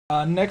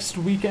Next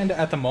weekend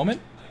at the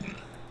moment.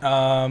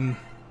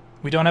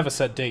 We don't have a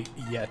set date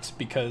yet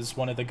because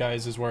one of the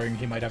guys is worrying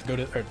he might have to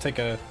go to or take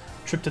a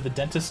trip to the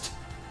dentist.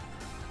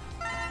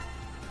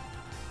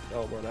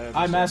 Oh, Lord,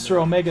 I Master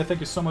Omega, thank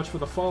you so much for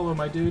the follow,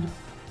 my dude.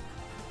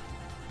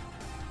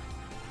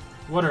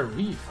 What are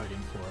we fighting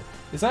for?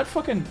 Is that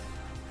fucking...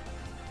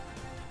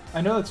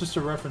 I know that's just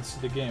a reference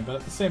to the game, but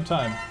at the same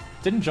time,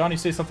 didn't Johnny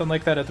say something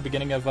like that at the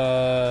beginning of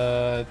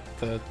the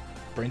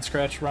Brain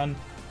Scratch run?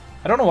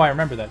 I don't know why I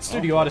remember that.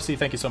 Studio Odyssey,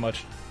 thank you so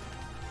much.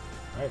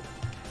 Alright.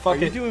 Are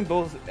you doing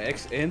both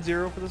X and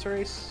Zero for this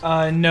race?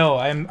 No,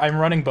 I'm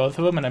running both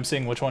of them and I'm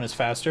seeing which one is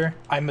faster.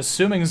 I'm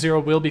assuming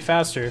Zero will be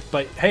faster,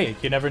 but hey,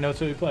 you never know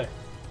till you play.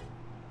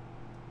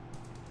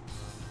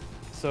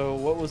 So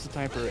what was the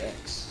time for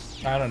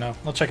X? I don't know.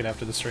 I'll check it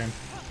after the stream.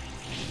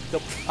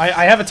 Nope.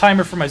 I have a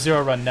timer for my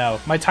Zero run now.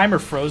 My timer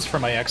froze for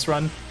my X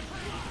run,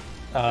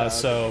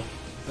 so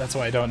that's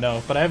why I don't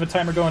know. But I have a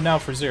timer going now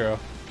for Zero.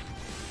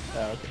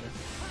 Okay.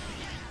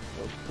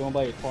 Well, going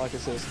by your clock, it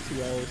says 2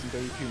 hours and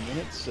 32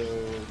 minutes,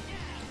 so...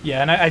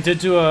 Yeah, and I did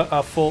do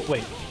a full...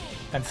 Wait,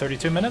 and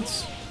 32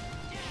 minutes?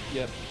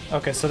 Yep.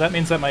 Okay, so that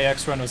means that my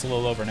X run was a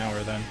little over an hour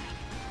then.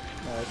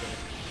 Okay.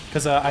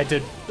 Because I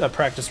did a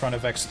practice run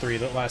of X3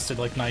 that lasted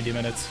like 90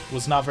 minutes.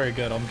 Was not very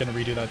good. I'm going to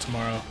redo that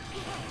tomorrow.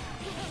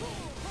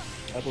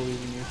 I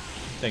believe in you.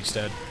 Thanks,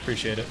 Dad.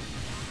 Appreciate it.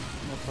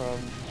 No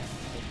problem.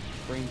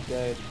 Brain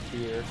dead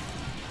here.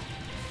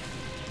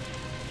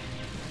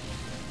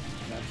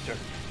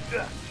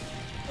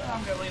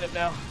 I'm gonna lean up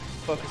now.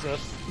 Focus up.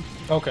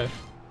 Okay.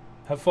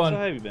 Have fun. So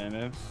how have you been,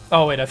 man?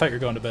 Oh, wait, I thought you were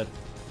going to bed.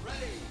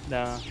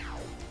 Nah.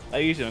 I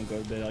usually don't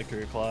go to bed at like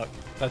 3 o'clock.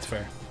 That's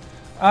fair.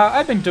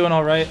 I've been doing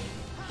alright.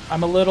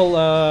 I'm a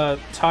little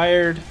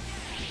tired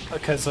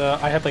because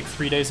I had like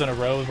 3 days in a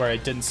row where I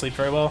didn't sleep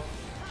very well.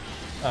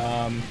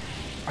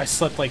 I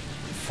slept like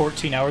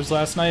 14 hours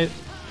last night,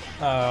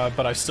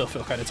 but I still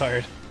feel kind of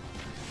tired.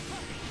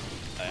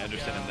 I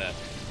understand that.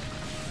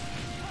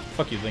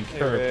 Fuck you, Link.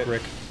 Hey, Or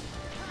Rick.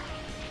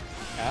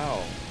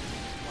 Ow.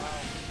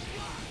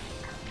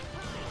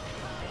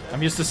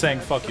 I'm used to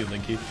saying fuck you,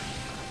 Linky.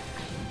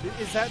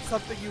 Is that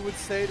something you would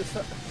say to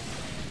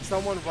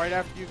someone right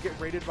after you get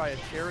rated by a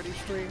charity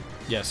stream?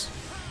 Yes.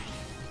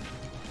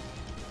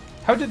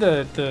 How did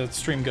the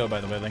stream go, by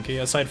the way,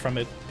 Linky, aside from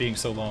it being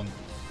so long?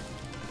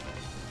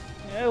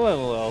 Yeah,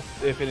 well,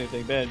 if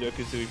anything, Banjo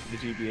Kazooie for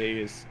the GBA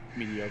is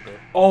mediocre.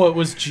 Oh, it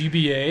was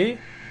GBA?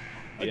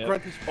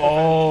 Yep.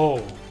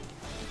 Oh.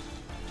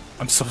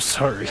 I'm so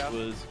sorry. Yeah. It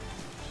was...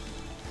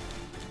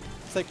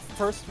 It's like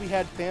first we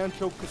had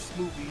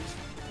Banjo-Kazooie,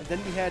 and then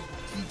we had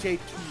TJ2,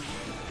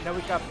 and now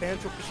we got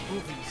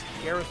Banjo-Kazooie,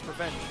 Garrus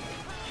Revenge.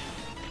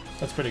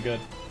 That's pretty good.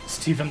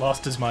 Steven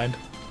lost his mind.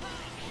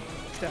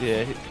 Stefan.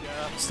 Yeah.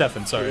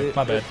 Stefan, sorry.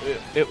 My bad.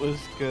 It was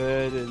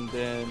good, and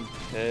then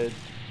Ted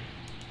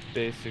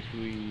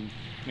basically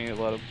made a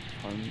lot of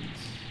puns.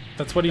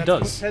 That's what he That's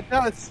does. what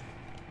Ted does.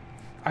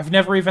 I've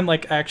never even,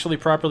 like, actually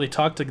properly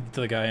talked to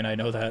the guy, and I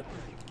know that.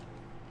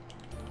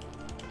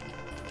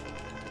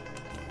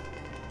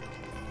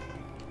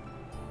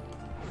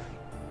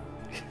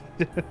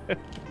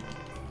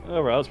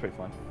 Oh, well, that was pretty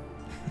fun.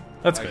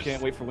 That's I good.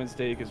 can't wait for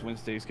Wednesday, because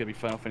Wednesday's gonna be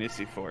Final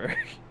Fantasy IV.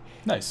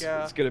 Nice.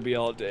 Yeah. It's gonna be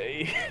all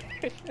day.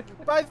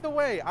 By the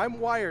way, I'm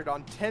wired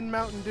on 10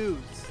 Mountain Dews.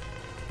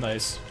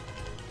 Nice.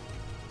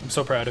 I'm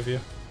so proud of you.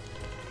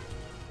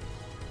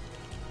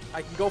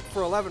 I can go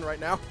for 11 right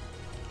now.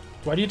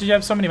 Why do you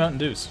have so many Mountain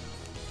Dews?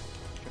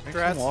 Drink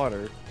Stress. some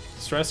water.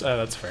 Stress? Oh,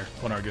 that's fair.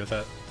 Won't argue with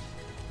that.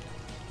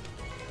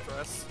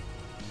 Stress.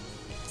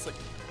 It's like,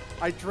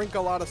 I drink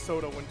a lot of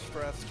soda when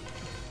stressed.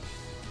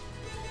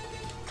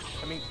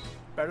 I mean,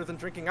 better than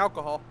drinking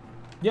alcohol.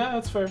 Yeah,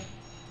 that's fair.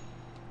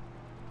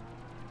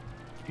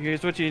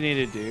 Here's what you need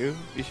to do.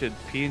 You should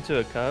pee into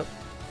a cup.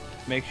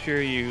 Make sure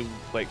you,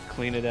 like,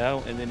 clean it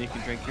out, and then you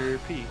can drink your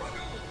pee.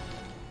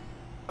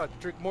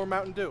 Drink more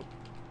Mountain Dew.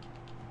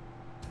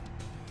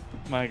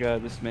 My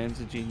god, this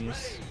man's a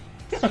genius.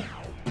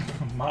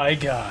 My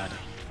god.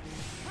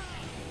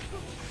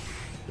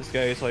 This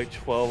guy is like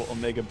 12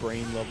 Omega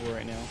brain level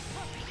right now.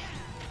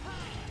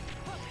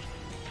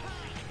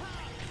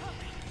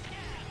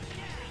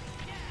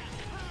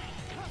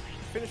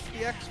 Finish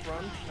the X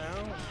run now,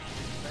 and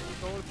then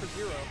you're going for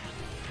Zero.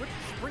 Which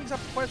brings up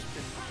a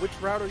question. Which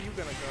route are you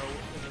going to go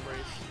in the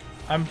race?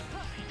 I'm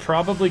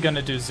probably going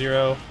to do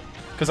Zero,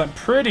 because I'm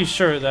pretty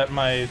sure that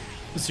my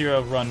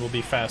Zero run will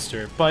be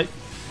faster. But,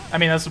 I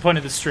mean, that's the point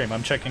of the stream.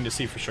 I'm checking to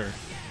see for sure.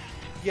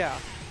 Yeah.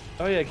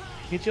 Oh yeah,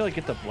 can't you like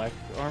get the black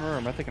armor, or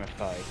am I thinking of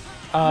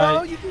 5?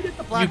 No, you can get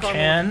the black You armor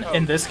can. with In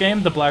code. this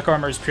game, the black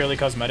armor is purely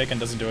cosmetic and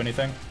doesn't do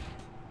anything.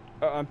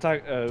 I'm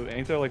talking,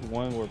 ain't there like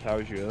one where it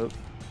powers you up?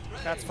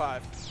 That's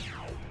 5.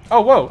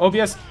 Oh, whoa.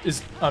 OBS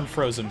is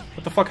unfrozen.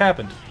 What the fuck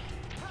happened?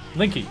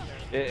 Linky.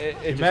 It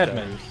You just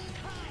madman. does.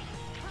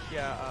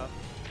 Yeah,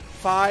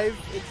 5,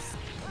 it's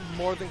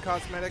more than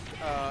cosmetic.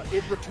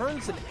 It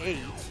returns an 8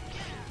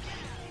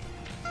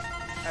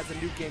 as a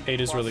new game. 8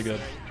 is really good.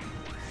 thing.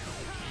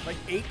 Like,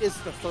 8 is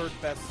the third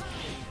best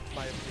in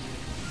my opinion.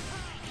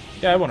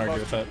 Yeah, I won't argue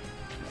with that.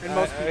 And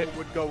most people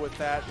would go with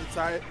that.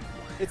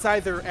 It's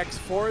either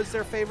X4 is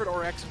their favorite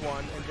or X1,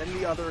 and then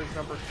the other is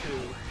number 2,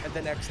 and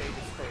then X8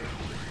 is third.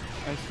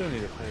 I still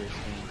need to play this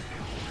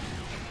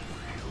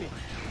game.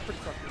 Pretty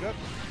fucking good.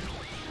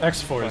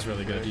 X4 is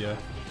really good, yeah.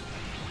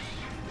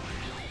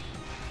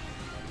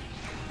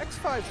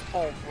 X5's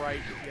alright,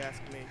 if you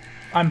ask me.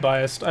 I'm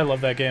biased. I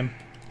love that game.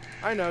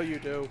 I know you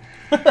do.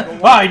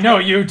 I know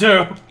you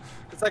do!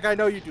 It's like I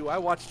know you do. I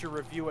watched your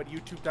review at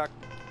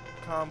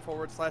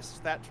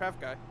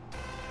youtube.com/thattravguy.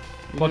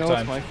 You Plug know time.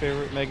 what's my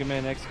favorite Mega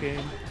Man X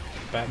game?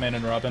 Batman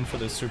and Robin for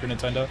the Super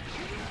Nintendo.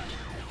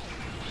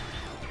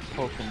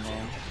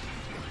 Pokemon.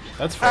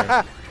 That's fair.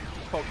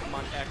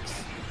 Pokemon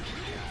X.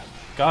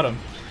 Got him.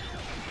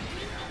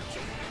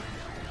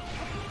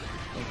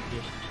 Thank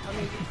you. I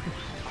mean,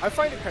 I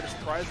find it kind of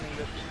surprising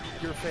that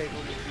your favorite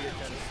would be a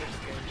Genesis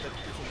game that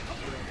isn't.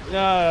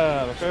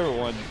 Nah, my favorite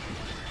one.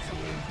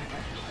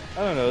 I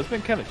don't know. It's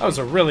been kind of. That was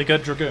a really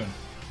good Dragoon.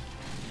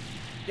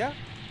 Yeah.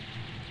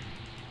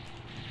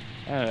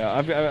 I don't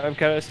know. I'm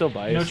kind of still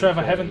biased. No, Trev,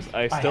 I because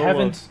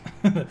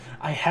haven't.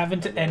 I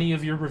haven't any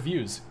of your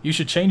reviews. You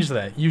should change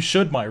that. You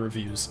should my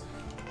reviews.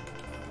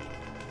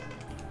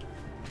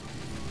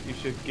 You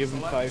should give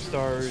them 5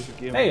 stars.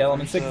 Give Hey, them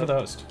Element, thank you for the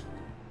host.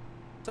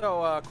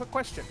 So, quick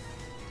question.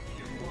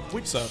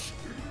 So,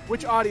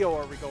 Which audio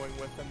are we going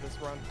with in this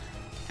run?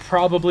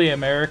 probably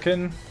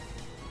American.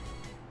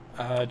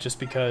 Just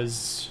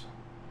because.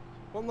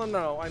 Well,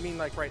 no. I mean,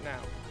 like, right now.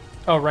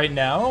 Oh, right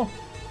now?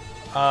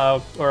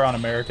 Or on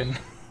American.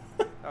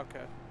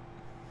 Okay.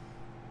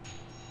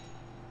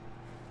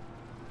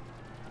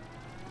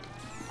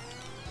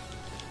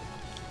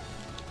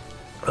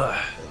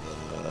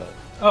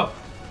 Oh.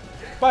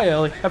 Bye,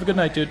 Ellie. Have a good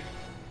night, dude.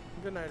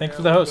 Good night. Thanks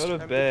for Al. the host. Go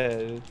to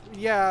bed.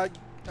 Yeah,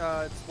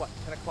 it's what,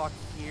 10 o'clock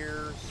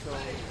here, so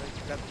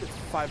it's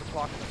 5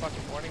 o'clock in the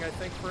fucking morning, I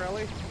think, for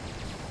Ellie.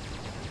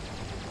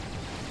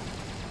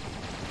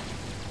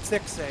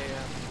 6 a.m.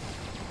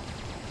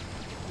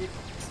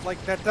 It's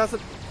like that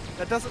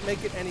doesn't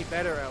make it any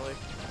better, Ellie.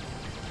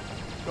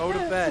 Go to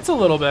bed. It's a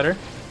little better.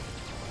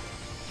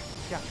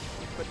 Yeah,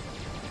 but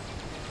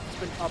it's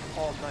been up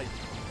all night.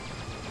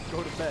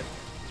 Go to bed.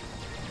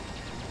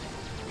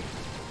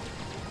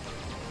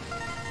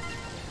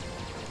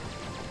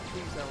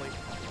 Please, Ellie.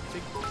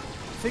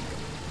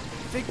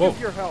 Think Whoa. of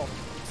your health.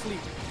 Sleep.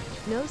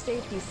 No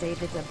safety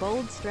save, it's a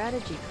bold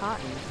strategy,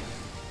 Cotton.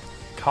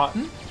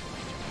 Cotton?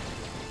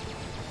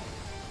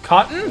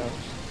 Cotton? No.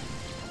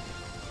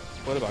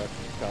 What about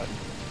Cotton?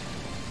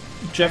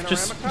 Jeff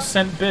just Panorama Cotton?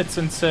 sent bits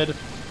and said,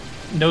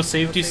 no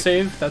safety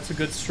save? That's a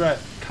good strat.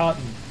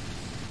 Cotton.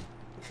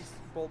 This is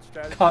bold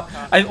strategy.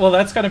 Well,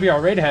 that's gotta be our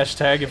raid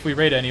hashtag if we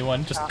raid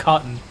anyone. Just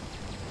cotton.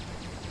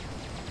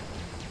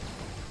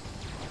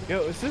 Yo,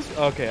 is this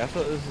okay? I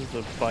thought this was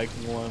the bike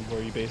one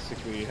where you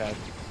basically had to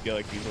get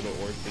like these little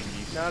orb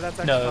thingies. No, that's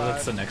X5. No,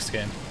 that's the next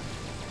game.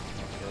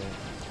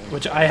 Okay.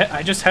 Which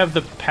I just have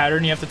the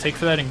pattern you have to take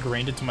for that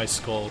ingrained into my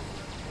skull.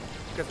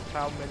 Because of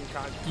how many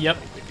times. you Yep.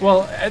 play the game.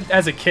 Well,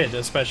 as a kid,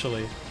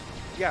 especially.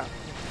 Yeah.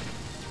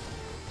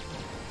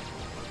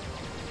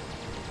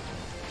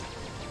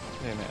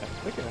 Hey man, I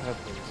think I have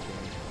played this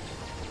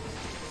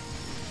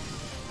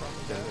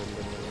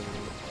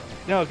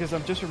game. No, because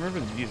I'm just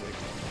remembering the music.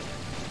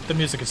 The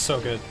music is so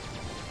good.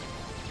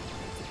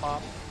 It's a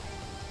pop.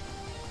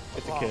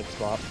 It's a kid's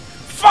bop.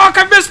 Fuck!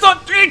 I missed the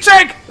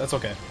check. That's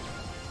okay.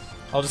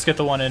 I'll just get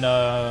the one in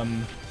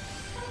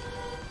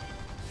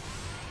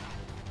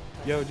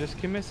Yo, just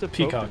commit a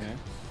Peacock. man.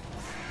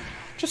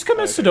 Just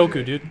commit Okay, Sudoku,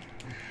 sure. dude.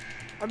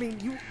 I mean,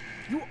 you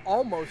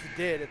almost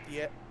did at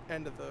the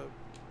end of the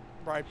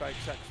ride bike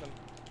section.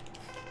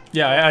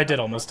 Yeah, I did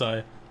almost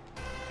die.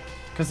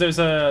 Cause there's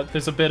a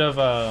bit of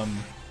A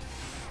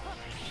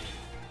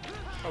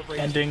race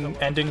ending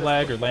pillar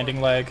lag or just landing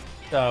before-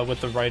 lag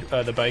with the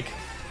the bike.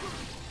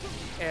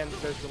 And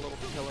there's a little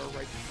pillar right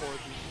before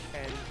the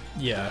end,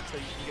 Yeah. so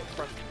you can get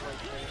front right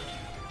there.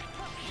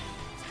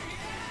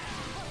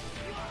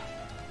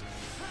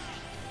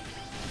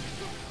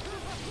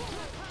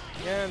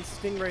 Yeah, and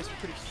Stingray's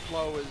pretty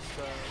slow as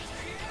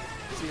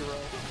 0.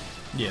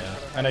 Yeah,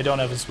 and I don't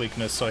have his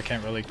weakness, so I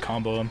can't really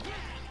combo him.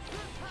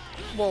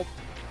 Well,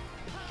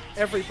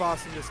 every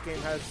boss in this game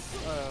has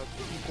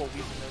equal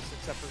weakness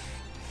except for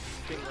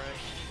Stingray.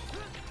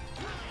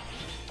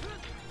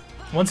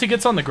 Once he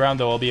gets on the ground,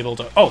 though, I'll be able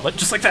to... Oh,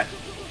 just like that!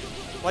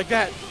 Like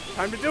that.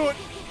 Time to do it.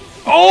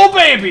 Oh,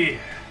 baby!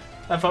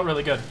 That felt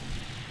really good.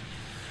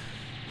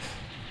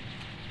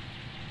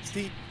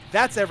 See,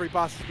 that's every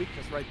boss's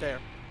weakness right there.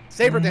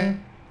 Saber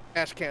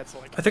dash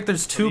canceling. I think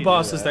there's do two you do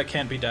bosses that? that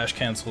can't be dash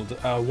canceled.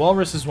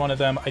 Walrus is one of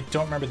them. I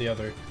don't remember the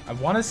other. I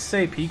want to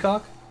say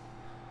Peacock.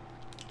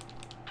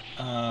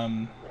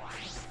 You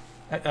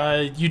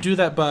do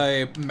that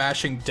by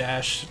mashing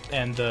dash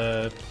and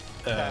or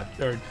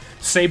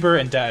saber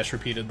and dash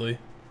repeatedly.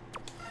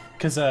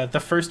 Because the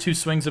first 2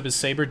 swings of his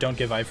saber don't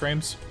give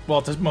iframes.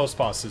 Well, to most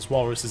bosses.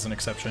 Walrus is an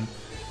exception.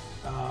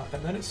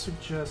 And then it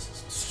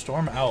suggests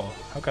Storm Owl.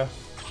 Okay.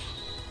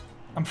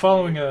 I'm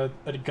following a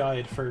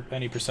guide for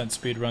any %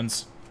 speed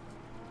runs.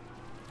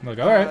 I'm like,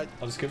 alright,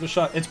 I'll just give it a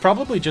shot. It's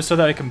probably just so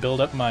that I can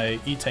build up my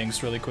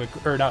E-tanks really quick.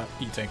 Or not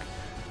E-tank.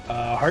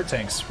 Heart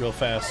tanks real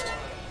fast.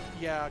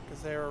 Yeah,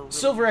 because they're really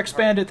Silver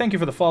Expanded, thank you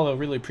for the follow.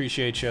 Really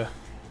appreciate you.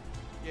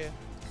 Yeah.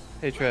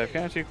 Hey Trev,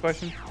 can I ask you a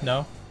question?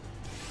 No?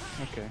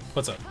 Okay.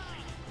 What's up?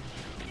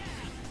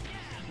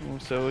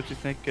 So what'd you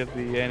think of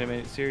the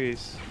animated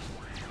series?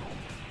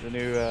 The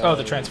new Oh,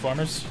 the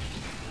Transformers?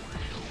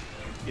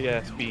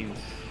 Yeah, Beans.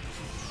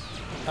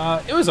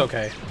 It was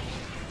okay.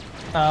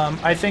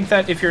 I think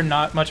that if you're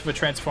not much of a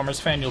Transformers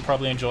fan, you'll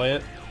probably enjoy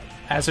it.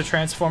 As a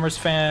Transformers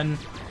fan,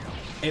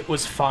 it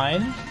was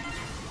fine.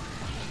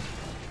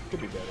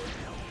 Could be better.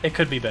 It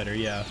could be better,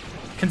 yeah.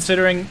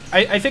 Considering,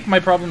 I think my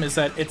problem is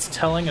that it's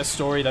telling a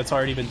story that's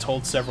already been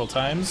told several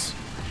times,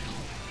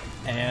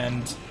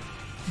 and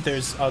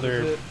there's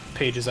other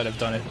pages that have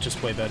done it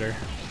just way better.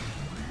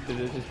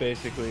 This is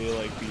basically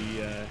like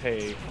the,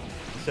 hey,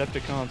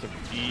 Decepticons are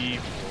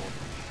evil.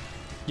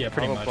 Yeah,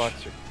 pretty much.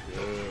 Autobots are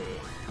good.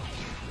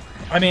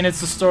 I mean,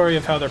 it's the story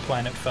of how their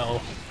planet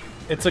fell.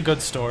 It's a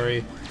good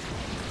story.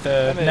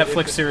 The I mean,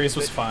 Netflix series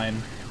was fine.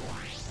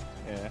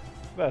 Yeah. I was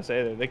about to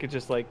say that they could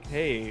just like,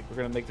 hey, we're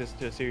gonna make this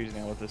into a series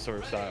now with this sort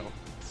of style.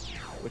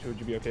 Which would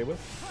you be okay with?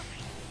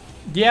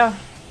 Yeah.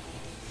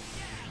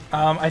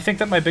 I think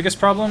that my biggest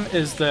problem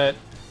is that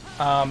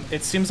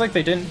it seems like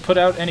they didn't put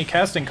out any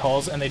casting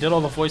calls and they did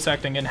all the voice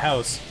acting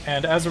in-house,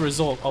 and as a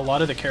result, a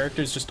lot of the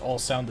characters just all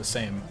sound the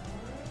same.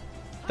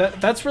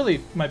 That's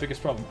really my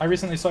biggest problem. I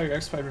recently saw your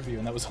X5 review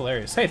and that was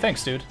hilarious. Hey,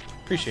 thanks, dude.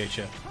 Appreciate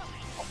you.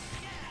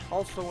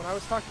 Also, when I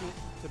was talking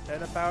to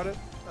Ben about it,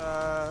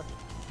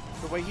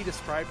 the way he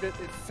described it,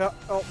 it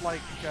felt like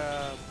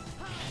a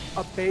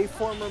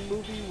Bayformer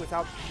movie with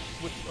a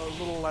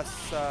little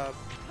less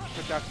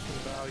production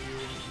value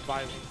and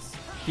violence.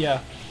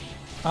 Yeah.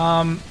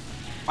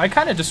 I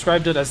kind of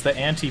described it as the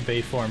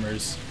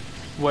anti-Bayformers,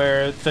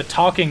 where the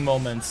talking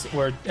moments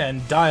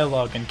and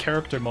dialogue and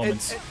character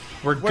moments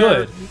were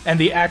good, and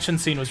the action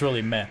scene was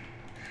really meh,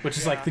 which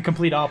is like the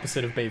complete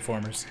opposite of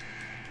Bayformers.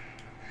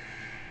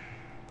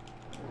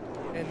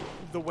 And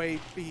the way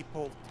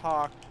people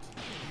talked,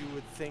 you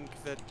would think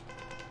that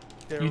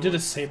You did a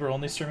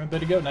Saber-only stream a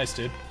bit ago? Nice,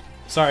 dude.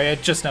 Sorry, I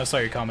just now saw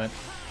your comment.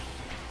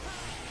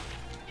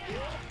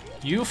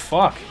 You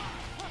fuck.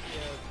 Yeah,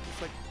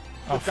 it's like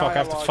Oh fuck, I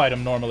have to fight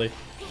him normally.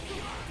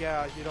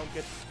 Yeah, you don't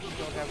have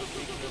a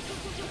weakness.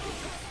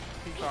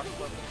 Peacock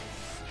weapon.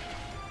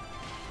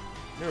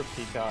 You're a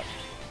peacock.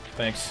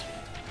 Thanks.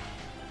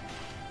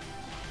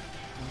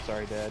 I'm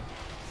sorry, Dad.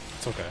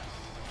 It's okay.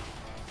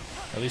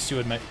 At least you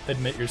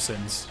admit your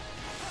sins.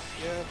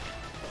 Yeah.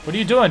 What are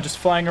you doing? Just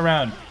flying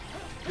around.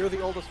 You're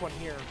the oldest one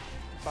here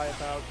by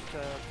about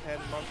 10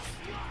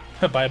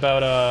 months. By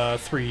about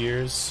 3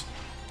 years.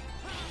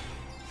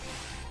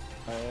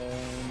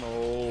 I'm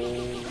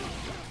old.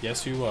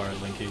 Yes, you are,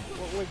 Linky.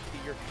 Well,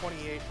 Linky, you're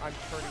 28. I'm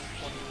turning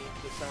 20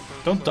 in December.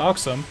 Don't so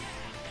dox him.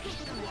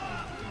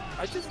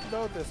 I just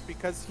know this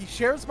because he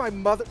shares my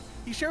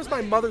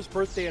mother's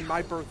birthday and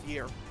my birth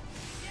year.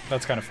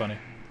 That's kind of funny.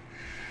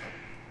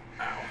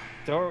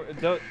 Don't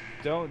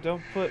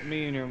put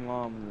me and your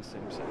mom in the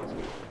same sentence.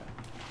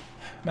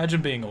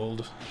 Imagine being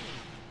old.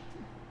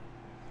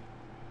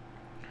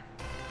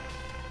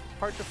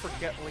 Hard to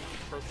forget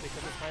Linky's birthday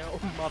because it's my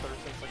own mother,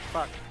 so it's like,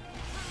 fuck.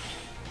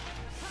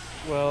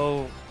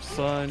 Well,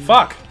 son.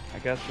 Fuck! I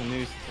got some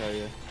news to tell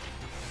you.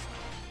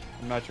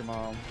 I'm not your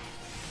mom.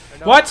 I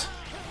know. What?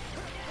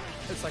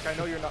 It's like, I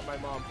know you're not my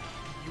mom.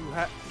 You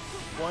have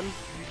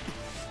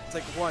it's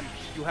like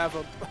you have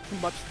a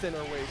much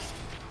thinner waist.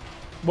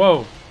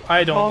 Whoa,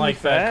 I don't Call me like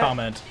that fat?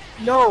 comment.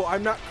 No,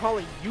 I'm not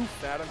calling you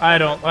fat. I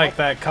don't like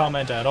that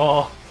comment at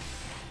all.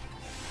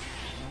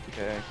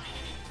 Okay.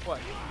 What,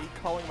 me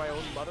calling my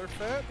own mother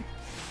fat?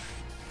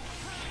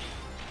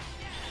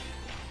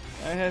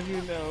 I have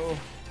you know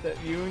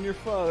that you and your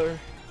father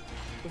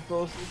have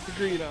both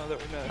agreed on that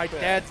we're not My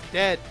fat. dad's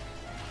dead.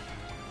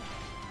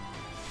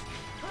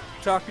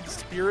 Talking to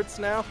spirits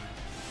now?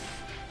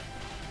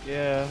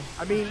 Yeah.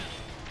 I mean,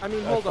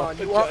 hold on.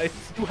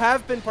 You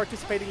have been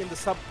participating in the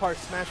subpar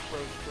Smash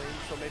Bros. Stream,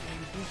 so maybe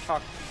you do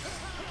talk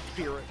to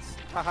spirits.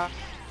 Haha.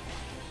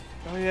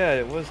 Oh yeah,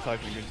 it was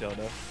talking to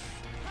Griselda.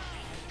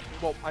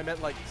 Well, I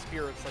meant like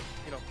spirits, like,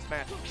 you know,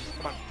 Smash.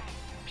 Come on.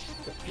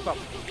 Keep up.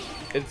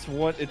 It's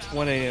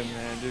 1 a.m.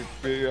 man.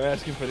 You're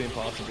asking for the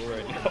impossible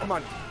right now. Come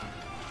on.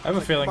 I have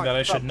a feeling that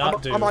I should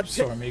not do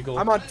Storm I'm Eagle.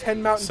 on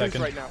 10 Mountain Dews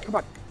Second. right now. Come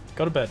on.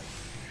 Go to bed.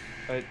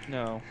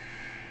 No.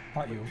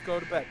 Not you. Go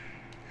to bed.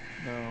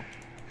 No.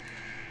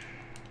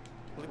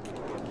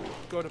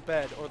 Go to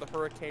bed, or the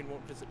hurricane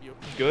won't visit you.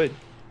 Good.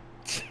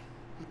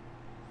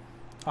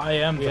 I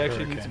am We the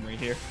actually need hurricane. some rain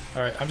here.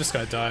 Alright, I'm just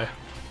gonna die.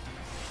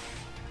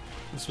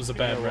 This was a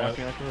bad You're route.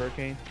 walking like a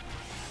hurricane.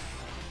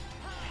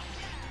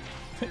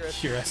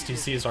 Your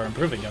SDCs are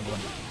improving, young one.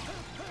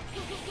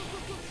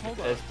 Hold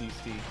on.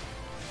 SDC.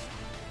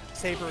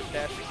 Saber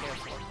dash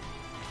cancel.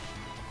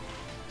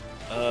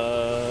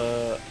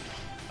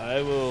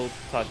 I will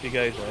talk to you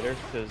guys later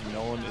because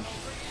no one is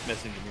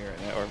messaging me right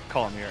now or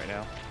calling me right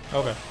now.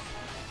 Okay.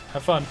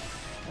 Have fun.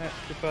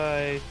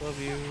 Goodbye. Love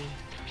you.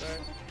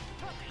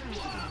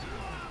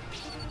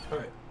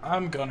 Alright,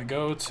 I'm gonna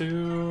go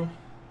to...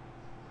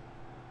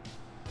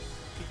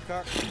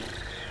 Peacock.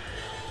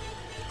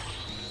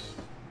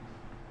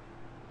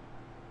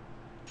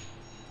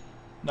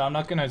 No, I'm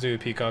not gonna do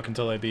Peacock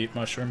until I beat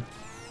Mushroom.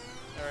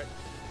 Alright.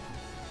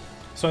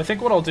 So I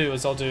think what I'll do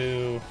is I'll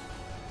do...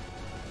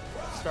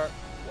 Start.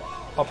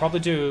 I'll probably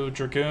do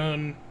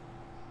Dragoon,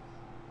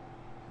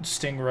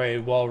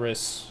 Stingray,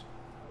 Walrus,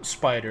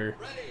 Spider,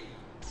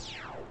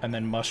 and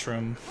then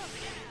Mushroom.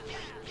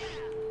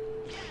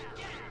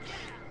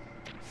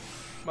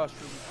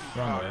 Mushroom.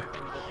 Wrong way.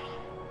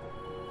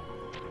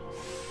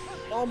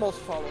 Almost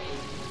following.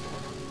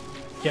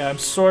 Yeah, I'm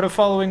sort of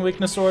following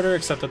weakness order,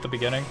 except at the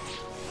beginning.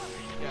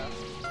 Yeah.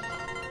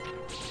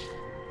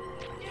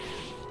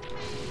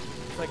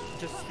 It's like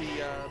just the,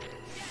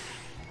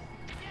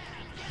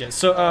 Yeah,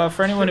 so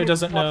for anyone who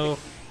doesn't know,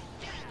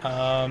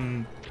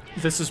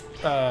 this is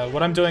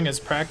what I'm doing is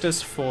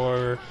practice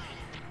for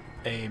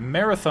a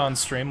marathon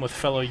stream with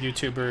fellow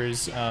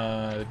YouTubers,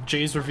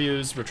 Jay's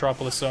Reviews,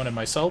 Retropolis Zone, and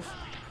myself.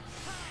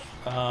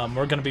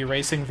 We're going to be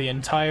racing the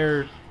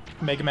entire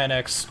Mega Man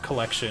X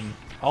collection,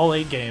 all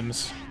 8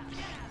 games,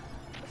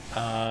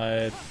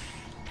 and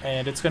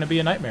it's going to be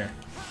a nightmare.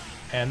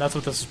 And that's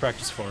what this is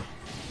practice for.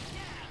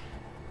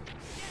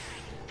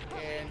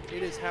 and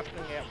it is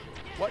happening at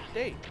what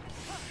date?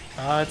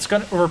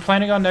 We're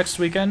planning on next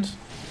weekend.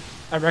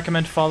 I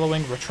recommend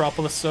following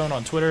Retropolis Zone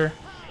on Twitter,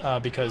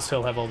 because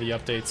he'll have all the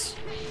updates,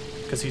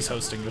 because he's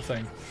hosting the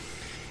thing.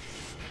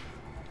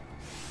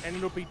 And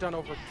it'll be done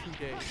over 2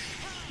 days.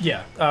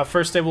 Yeah,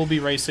 first day we'll be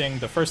racing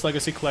the first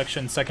Legacy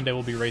Collection, second day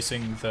we'll be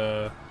racing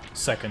the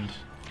second.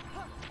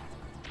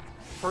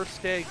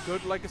 First day,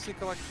 good Legacy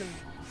Collection.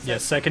 Yeah,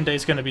 second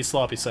day's gonna be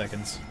sloppy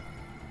seconds.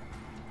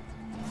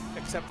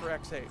 Except for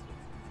X8.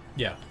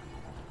 Yeah.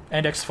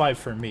 And X5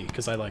 for me,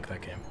 because I like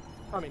that game.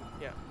 I mean,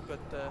 yeah, but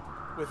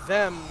with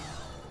them,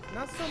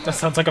 not so much. That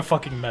sounds like a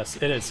fucking mess.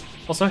 It is.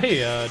 Also,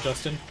 hey,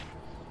 Justin.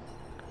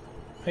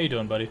 How you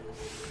doing, buddy?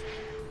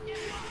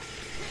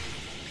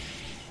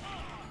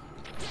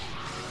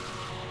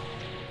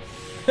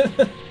 Hey,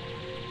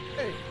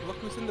 look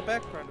who's in the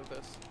background of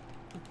this.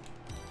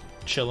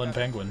 Chillin'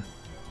 Penguin.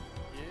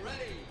 Yeah.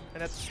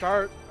 And at the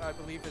start, I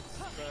believe it's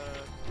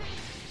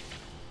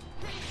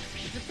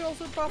Is it Bills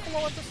and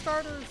Buffalo at the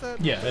start, or is that?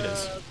 Yeah, it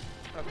is. Okay,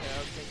 I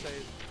was gonna say.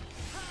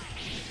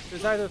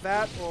 There's either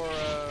that or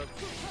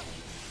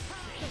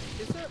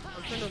is there?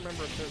 I'm trying to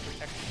remember if there's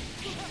an X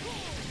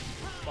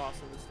boss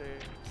in this day.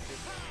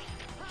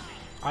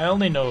 I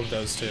only know of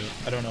those two.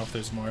 I don't know if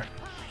there's more.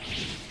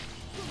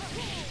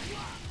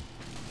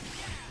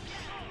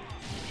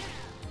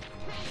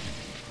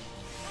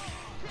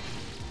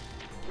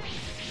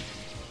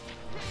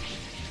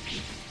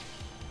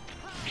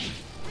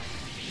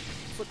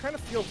 So it kind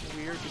of feels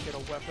weird to get a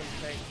weapon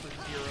tank for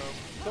 0.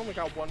 It's only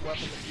got one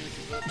weapon that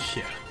uses it.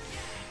 Yeah.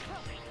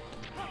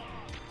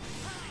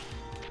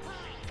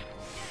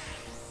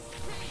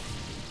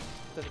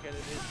 Then again, it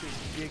is his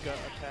Giga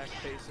attack,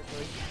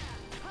 basically.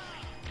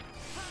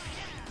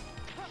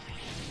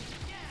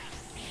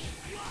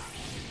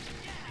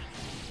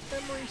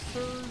 Memory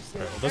serves.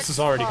 Right, well, this is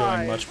already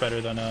going much better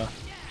than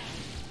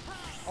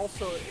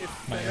Also,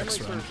 if my my memory X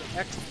run.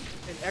 serves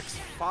in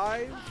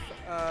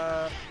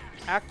X5,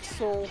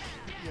 Axel,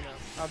 you know,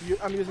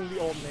 I'm using the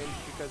old names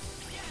because,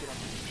 you know.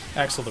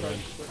 Axel the Red.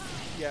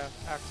 Yeah,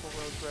 Axel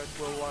Rose Red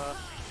will,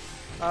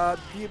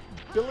 the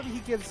ability he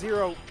gives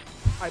 0,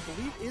 I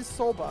believe, is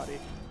Soul Body.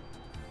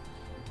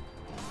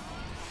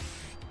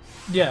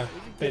 Yeah,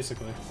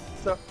 basically.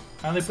 So,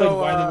 I only played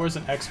Wily Wars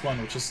and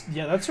X1, which is...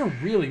 Yeah, that's a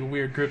really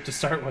weird group to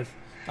start with.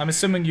 I'm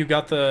assuming you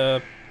got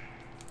the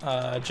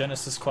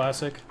Genesis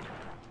Classic.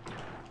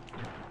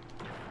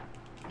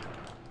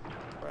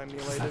 or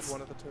emulated,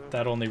 one of the two.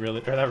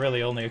 That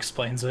really only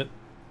explains it.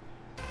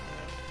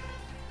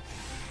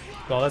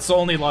 Well, that's the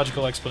only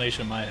logical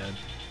explanation in my head.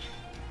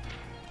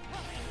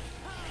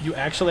 You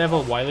actually have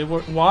a Wily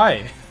War?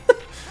 Why?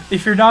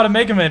 If you're not a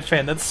Mega Man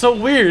fan, that's so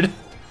weird.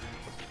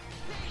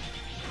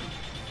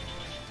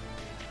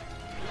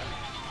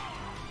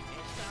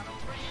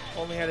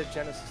 Only had a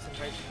Genesis in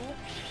high school.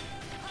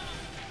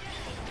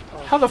 Oh,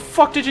 How the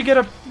fuck did you get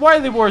a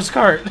Wily Wars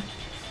cart?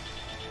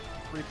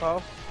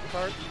 Repo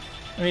card?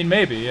 I mean,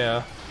 maybe,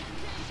 yeah.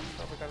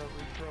 Probably got a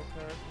repro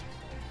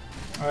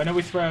card. I know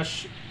we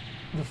trash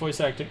the voice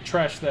acting,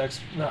 trash the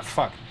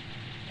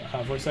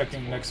voice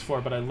acting in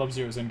X4, but I love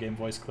Zero's in-game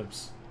voice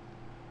clips.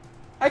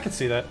 I could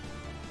see that.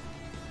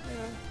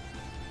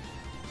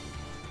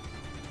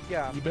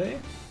 Yeah. eBay?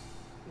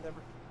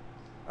 Never.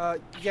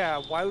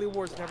 Yeah, Wily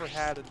Wars never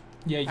had a...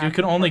 Yeah, you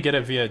can only get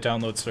it via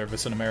download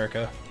service in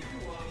America.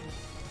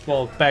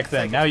 Well, back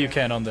then. Now you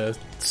can on the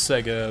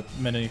Sega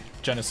Mini,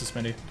 Genesis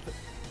Mini.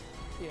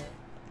 Yeah.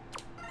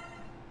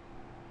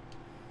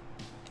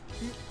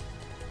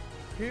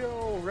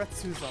 Hyo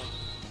Retsuzan.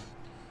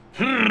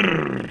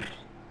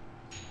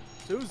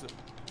 Susan.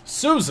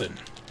 Susan!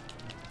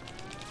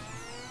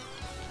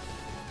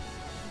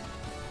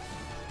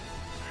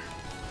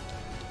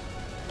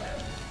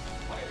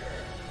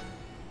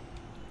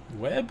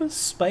 Web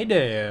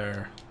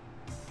Spider.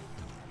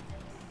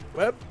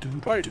 Web.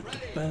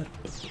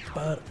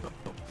 Spider.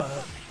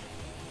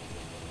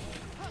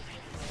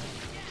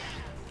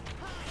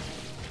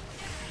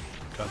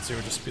 God,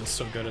 Zero just feels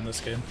so good in this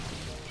game.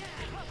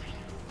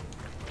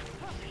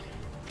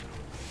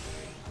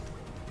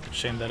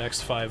 Shame that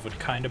X5 would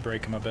kind of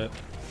break him a bit.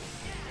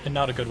 In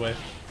not a good way.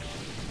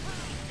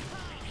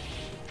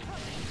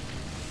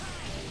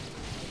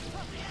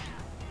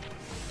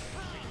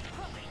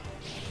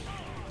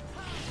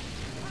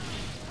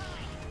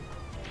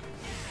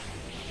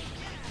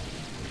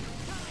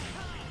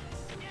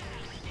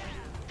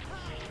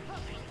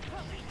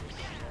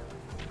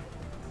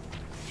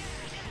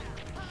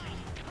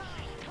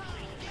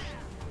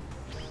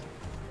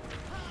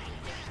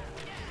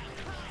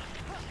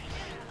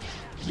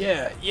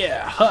 Yeah,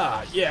 yeah,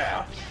 ha,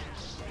 yeah.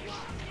 It's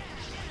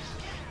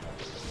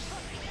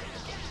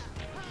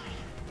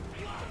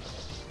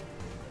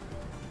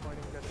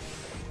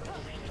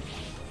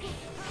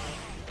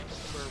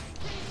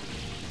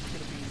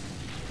gonna be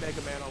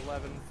Mega Man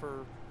 11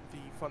 for the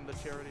Fund the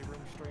Charity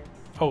Room stream.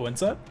 Oh, when's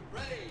that?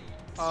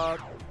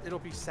 It'll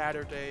be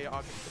Saturday,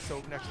 August,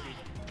 so next week.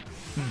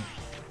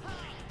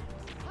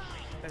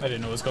 I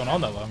didn't know it was going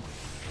on that long.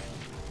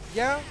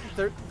 Yeah,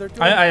 they're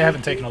doing. I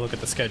haven't taken a look at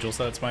the schedule,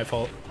 so that's my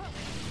fault.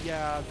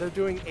 Yeah, they're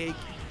doing well,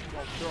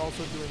 they're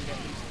also doing at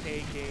least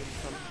a game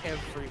from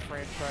every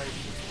franchise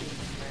in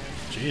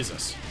Smash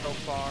Jesus. so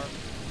far.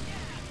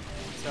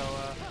 So,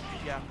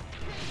 yeah.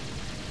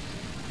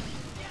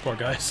 Poor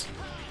guys.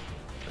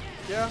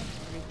 Yeah,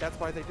 I mean, that's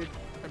why they did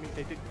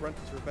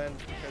Grunty's Revenge,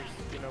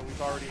 because, you know,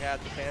 we've already had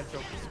the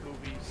Banjo-Kazooie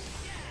movies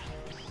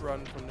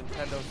run from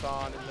Nintendo's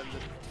on, and then the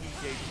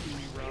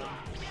TJ2 run.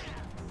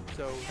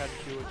 So, had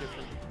to do a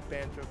different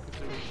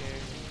Banjo-Kazooie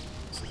game.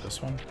 Is it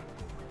this one?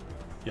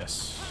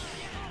 Yes.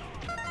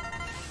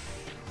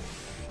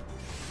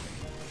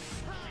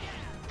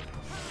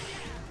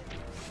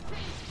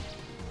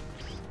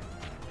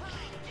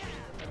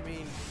 I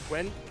mean,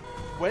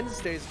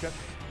 Wednesday's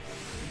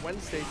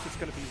just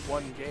gonna be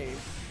one game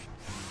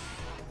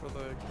for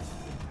the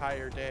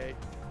entire day.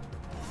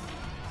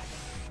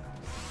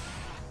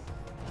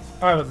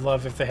 I would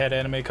love if they had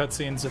anime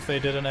cutscenes if they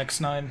did an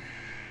X9.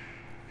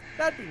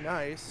 That'd be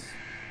nice.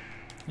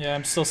 Yeah,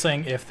 I'm still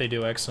saying if they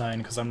do X9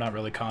 because I'm not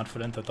really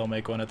confident that they'll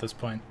make one at this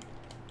point.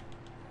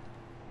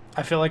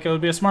 I feel like it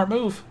would be a smart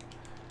move,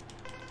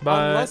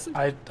 but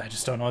I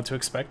just don't know what to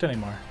expect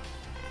anymore.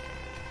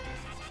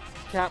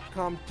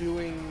 Capcom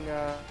doing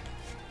what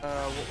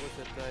was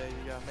it, the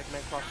Mega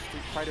Man Cross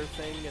Street Fighter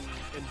thing and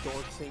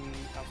endorsing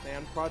a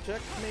fan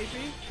project,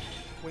 maybe?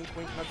 Wink,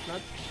 wink, nudge,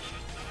 nudge.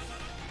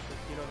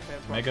 You know the fan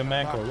project. Mega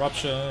Man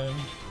Corruption,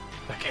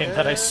 a game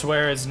that I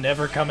swear is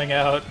never coming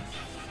out.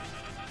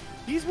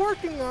 He's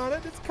working on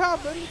it. It's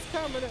coming. It's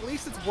coming. At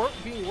least it's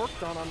being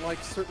worked on,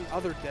 unlike certain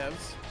other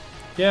devs.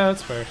 Yeah,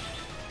 that's fair.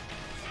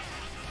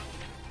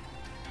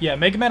 Yeah,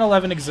 Mega Man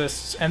 11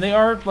 exists, and they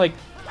are, like,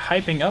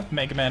 hyping up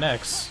Mega Man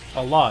X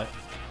a lot.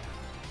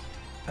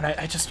 And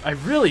I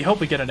really hope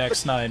we get an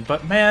X9,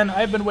 but man,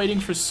 I've been waiting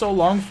for so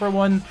long for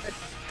one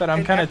that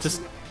I'm kind of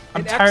just...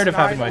 I'm tired of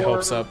having my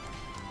hopes up.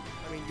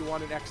 I mean, you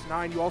want an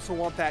X9, you also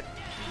want that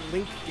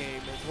Link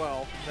game as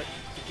well. The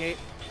game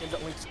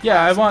that Link's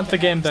yeah, I want the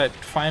game that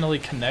finally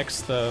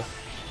connects the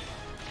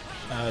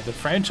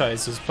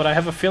franchises, but I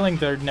have a feeling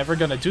they're never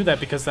going to do that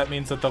because that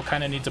means that they'll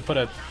kind of need to put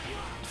a...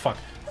 Fuck.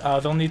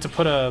 They'll need to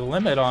put a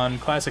limit on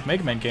classic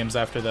Mega Man games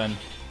after then.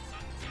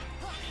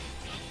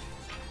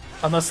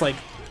 Unless, like,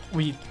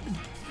 we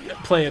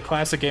play a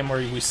classic game where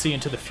we see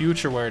into the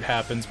future where it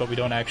happens, but we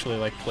don't actually,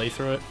 like, play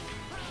through it.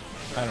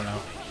 I don't know.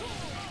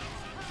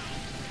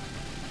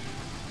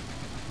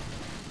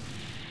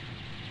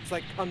 It's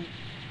like,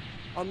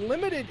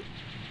 Unlimited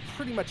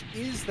pretty much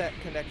is that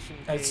connection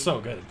game. It's so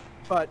good.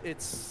 But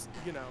it's,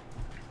 you know,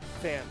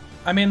 fan.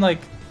 I mean, like,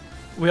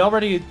 we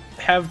already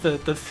have the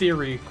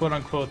theory,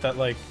 quote-unquote, that,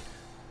 like,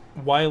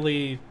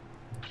 Wily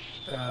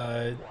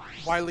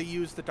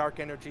used the dark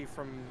energy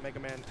from Mega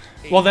Man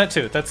 8. Well, that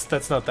too. That's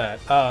not that.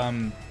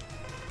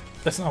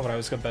 That's not what I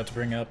was about to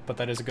bring up, but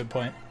that is a good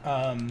point.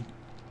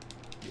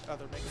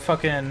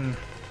 Fucking...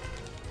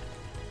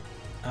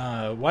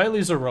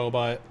 Wily's a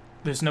robot.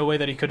 There's no way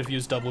that he could have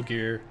used double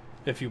gear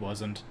if he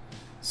wasn't.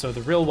 So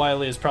the real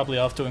Wily is probably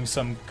off doing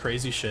some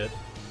crazy shit.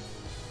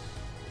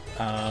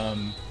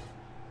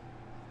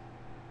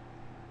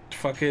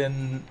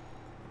 Fucking...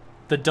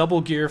 The double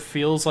gear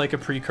feels like a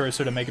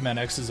precursor to Mega Man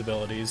X's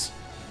abilities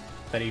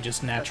that he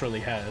just naturally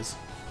has.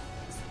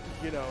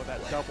 You know,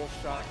 that double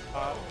shot.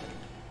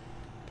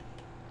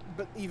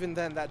 But even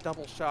then, that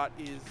double shot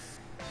is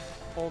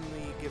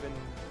only given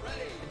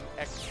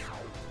in X2's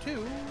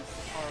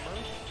armor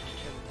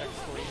and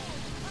X3.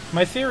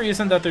 My theory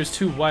isn't that there's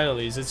two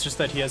Wilies, it's just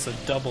that he has a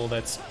double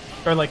that's...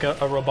 Or like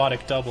a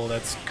robotic double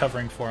that's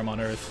covering for him on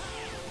Earth.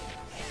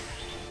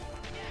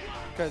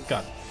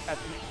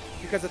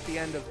 Because at the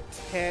end of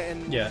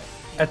 10... Yeah,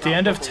 at the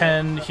end of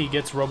 10, he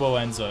gets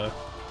Robo-Enza,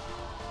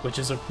 which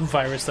is a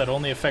virus that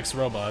only affects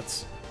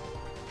robots.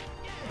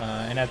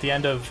 And at the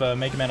end of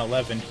Mega Man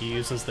 11, he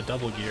uses the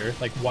double gear,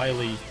 like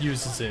Wily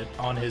uses it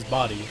on his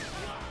body.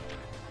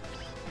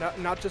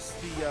 Not just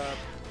the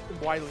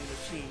Wily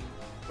machine,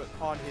 but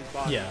on his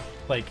body. Yeah,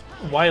 like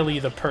Wily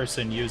the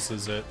person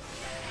uses it.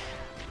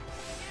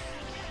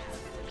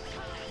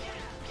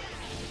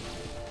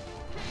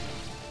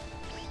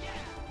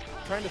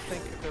 I'm trying to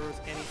think if there was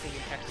anything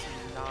in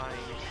X9 that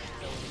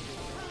would have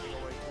given anything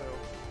away too.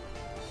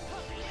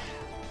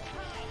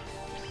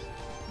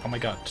 Oh my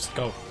god, just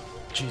go.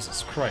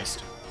 Jesus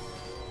Christ.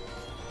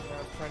 Yeah,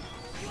 I'm trying-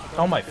 I don't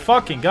Oh my think there's-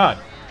 fucking god.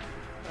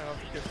 I don't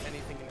think there's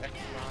anything in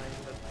X9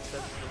 that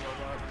says the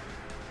robot. I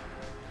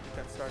think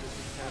that started in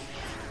 10.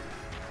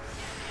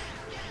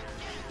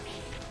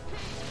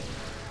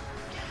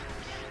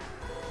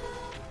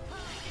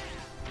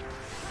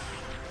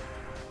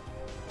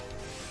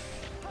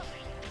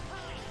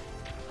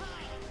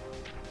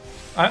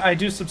 I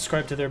do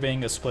subscribe to there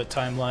being a split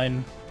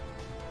timeline.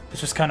 It's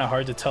just kind of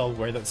hard to tell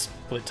where that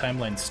split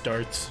timeline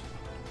starts.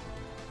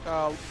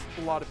 A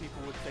lot of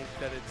people would think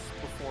that it's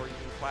before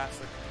even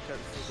Classic because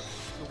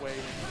of the way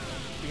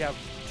we have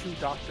 2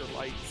 Dr.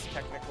 Lights,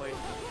 technically.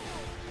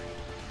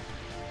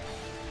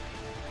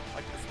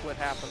 Like, the split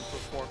happens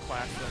before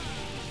Classic.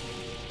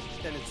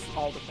 And it's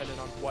all dependent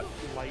on what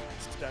light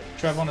studies.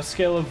 Trev, on a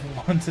scale of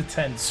 1 to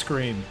 10,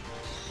 scream.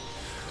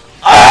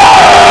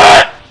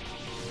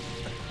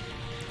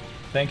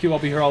 Thank you, I'll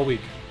be here all week.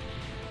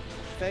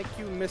 Thank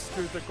you,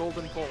 Mr. the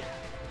Golden Bolt.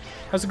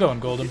 How's it going,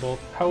 Golden Bolt?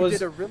 How You was...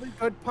 did a really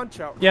good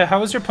Punch-Out. Yeah, how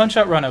was your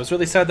Punch-Out run? I was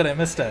really sad that I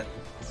missed it.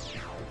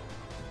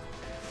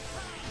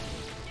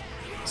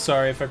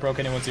 Sorry if I broke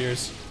anyone's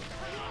ears.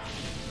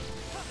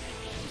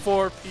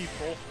 4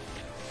 people.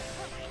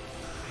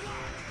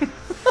 In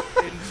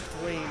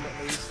flame,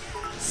 at least.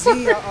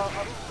 Me,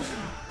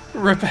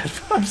 Rip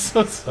headphone, I'm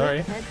so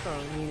sorry.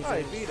 Headphone I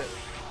users. beat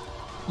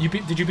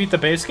it. Did you beat the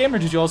base game, or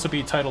did you also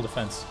beat Title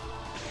Defense?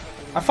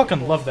 I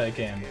fucking love that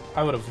game.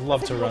 I would have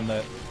loved to run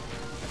that. I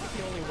think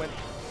he only went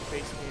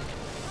base game.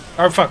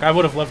 Or fuck, I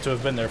would have loved to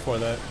have been there for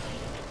that.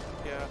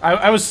 Yeah.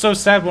 I was so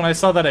sad when I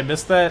saw that I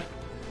missed that.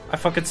 I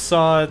fucking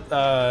saw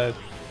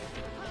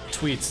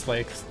tweets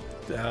like,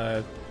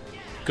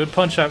 good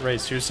Punch-Out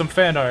race, here's some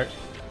fan art.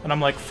 And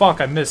I'm like,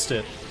 fuck, I missed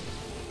it.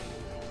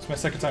 It's my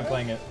second time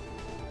playing it.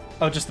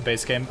 Oh, just the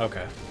base game?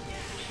 Okay.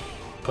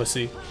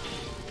 Pussy.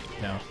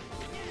 No.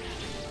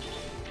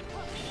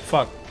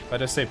 Fuck, I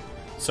just say...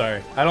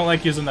 Sorry. I don't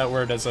like using that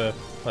word as a,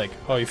 like,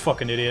 oh, you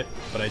fucking idiot,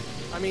 but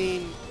I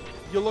mean,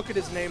 you look at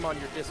his name on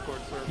your Discord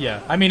server.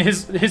 Yeah, I mean,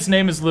 his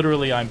name is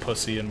literally I'm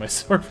Pussy in my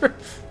server.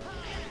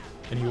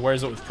 And he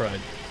wears it with pride.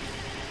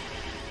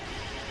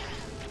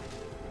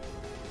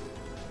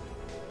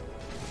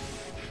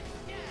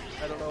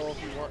 I don't know if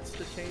he wants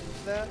to change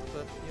that,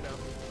 but, you know.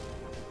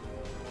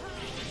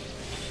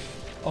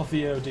 I'll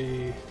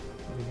VOD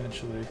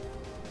eventually.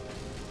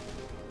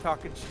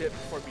 Talking shit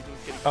before we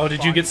didn't get. Oh,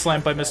 did you get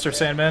slammed by Mr.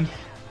 Sandman?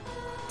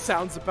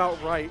 Sounds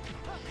about right.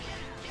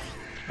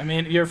 I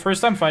mean, your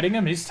first time fighting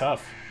him, he's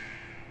tough.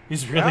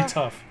 He's really Yeah.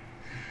 tough.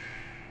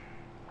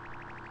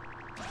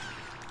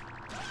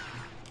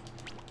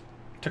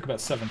 Took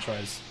about 7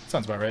 tries.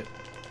 Sounds about right.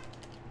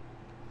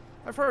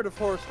 I've heard of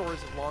horror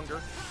stories is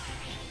longer.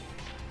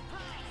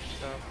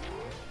 So.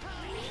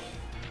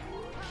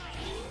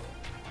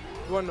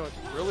 You wanna know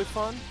what's really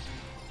fun?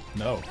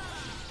 No.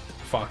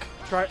 Fuck.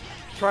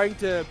 Trying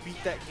to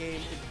beat that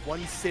game in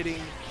one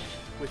sitting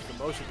with the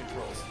motion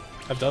controls.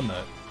 I've done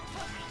that.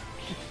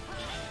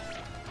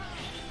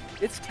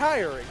 It's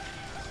tiring.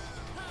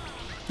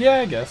 Yeah,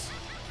 I guess.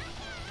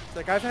 It's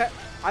like I've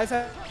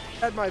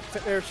had my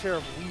fair share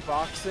of Wii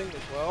boxing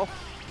as well.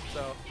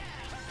 So,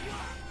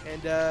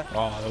 and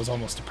Oh, that was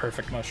almost a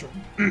perfect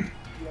mushroom.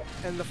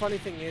 and the funny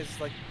thing is,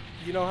 like,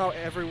 you know how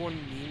everyone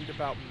memed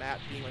about Matt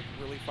being like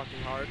really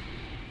fucking hard?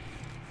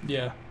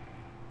 Yeah.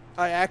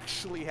 I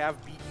actually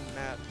have beaten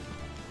Matt.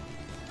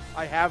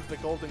 I have the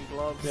golden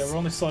gloves. Yeah, we're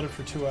only slotted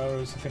for 2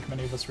 hours. I think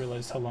many of us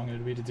realized how long it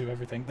would be to do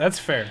everything. That's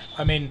fair.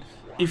 I mean,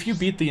 if you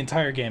beat the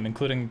entire game,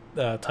 including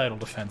Title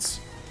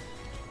Defense,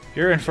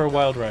 you're in for a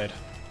wild ride.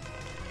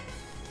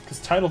 Because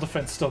Title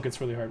Defense still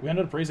gets really hard. We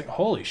ended up raising...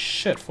 Holy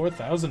shit,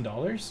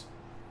 $4,000?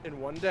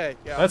 In one day,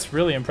 yeah. That's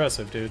really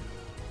impressive, dude.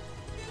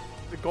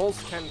 The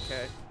goal's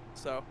 10K,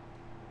 so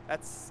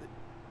that's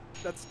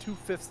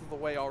 2/5 of the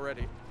way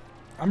already.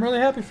 I'm really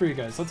happy for you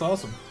guys. That's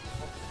awesome.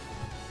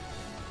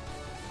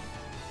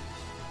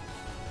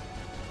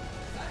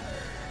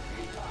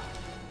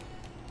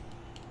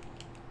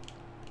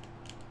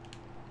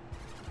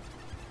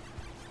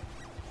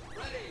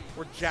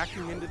 We're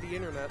jacking into the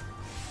internet.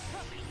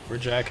 We're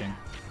jacking.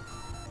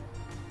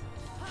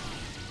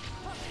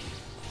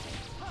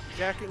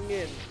 Jacking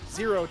in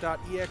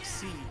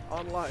 0.exe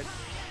online.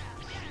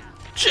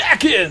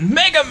 Jackin!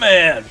 Mega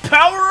Man!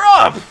 Power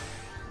up!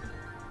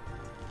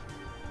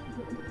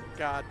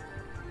 God.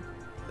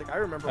 Like I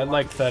remember. I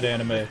liked that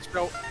anime.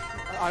 Show.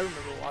 I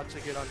remember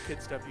watching it on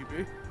Kids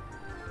WB.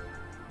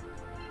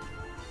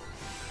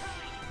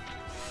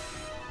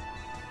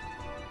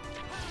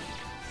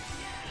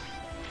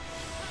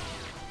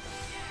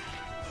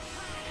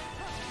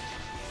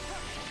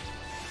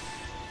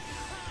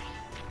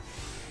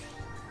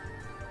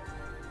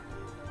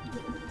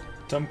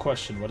 Dumb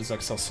question. What is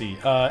XLC?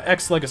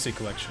 X Legacy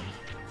Collection.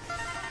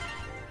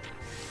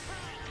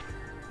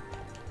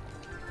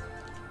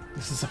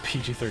 This is a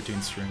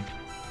PG-13 stream.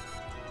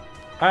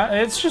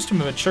 It's just a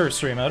mature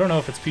stream. I don't know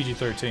if it's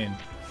PG-13.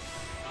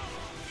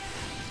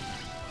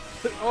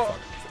 Oh,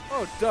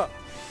 duh.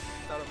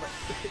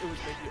 It was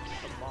maybe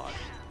a mod.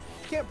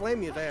 Can't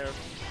blame you there.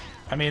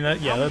 I mean,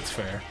 yeah, that's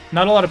fair.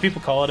 Not a lot of people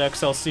call it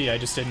XLC. I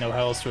just didn't know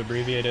how else to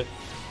abbreviate it.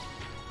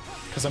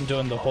 Because I'm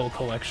doing the whole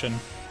collection. Yeah,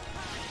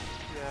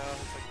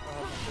 it's like, oh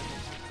my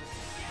goodness.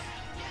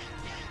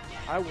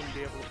 I wouldn't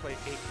be able to play 8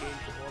 games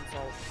at once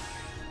all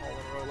in a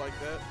row like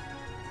that.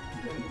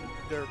 And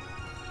they're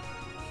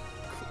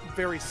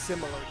very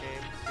similar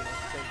games, you know,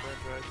 same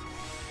franchise.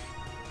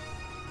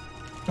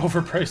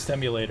 Overpriced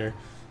emulator.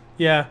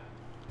 Yeah,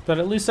 but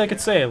at least I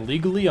could say I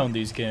legally own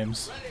these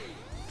games.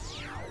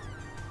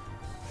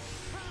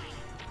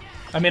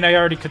 I mean, I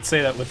already could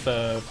say that with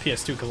the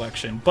PS2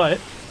 collection, but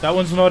that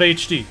one's not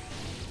HD.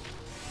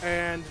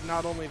 And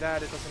not only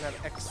that, it doesn't have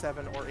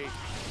X7 or 8.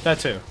 That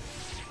too.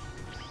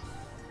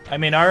 I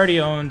mean, I already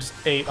owned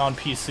 8 on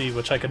PC,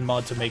 which I could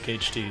mod to make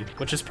HD,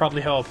 which is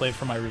probably how I'll play it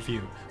for my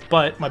review.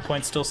 But my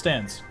point still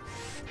stands.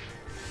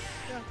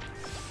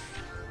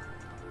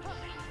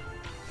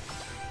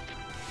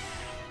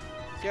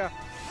 Yeah.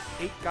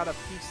 8 got a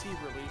PC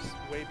release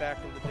way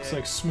back in the day. Looks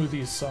like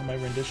Smoothies saw my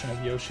rendition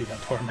of Yoshi, that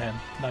poor man.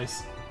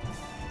 Nice.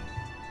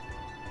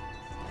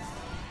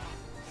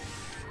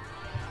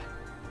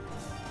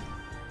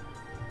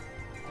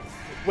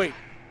 Wait,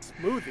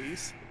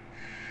 Smoothies?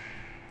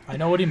 I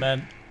know what he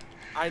meant.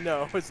 I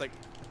know. It's like,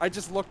 I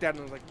just looked at it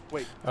and was like,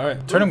 wait.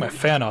 Alright, turning my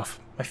fan off.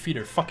 My feet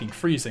are fucking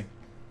freezing.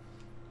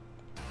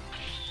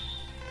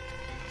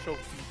 Show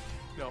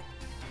no.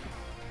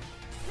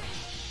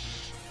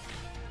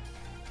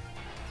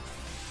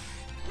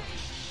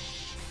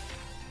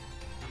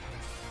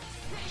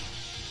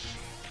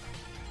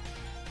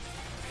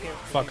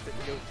 Fuck.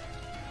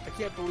 I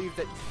can't believe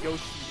that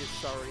Yoshi is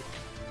sorry.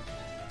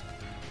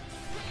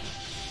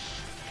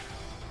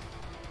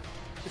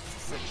 This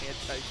is an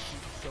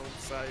anti-cheat zone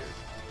sire.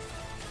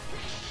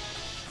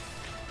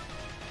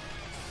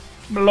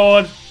 My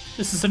lord,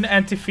 this is an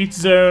anti-feat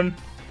zone.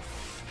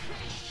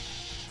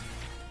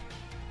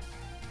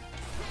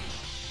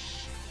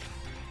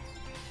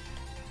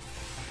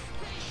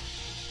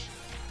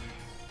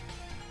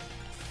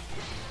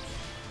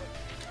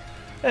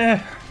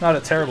 Not a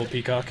terrible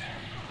peacock.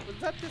 Was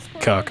that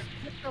Discord Cock.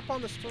 picked up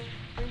on the stream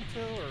too,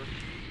 or?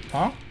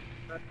 Huh?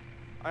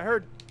 I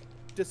heard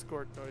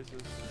Discord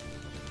noises.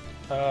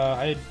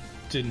 I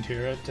didn't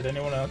hear it. Did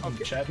anyone else in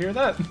the chat hear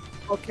that?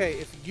 Okay,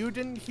 if you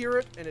didn't hear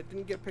it and it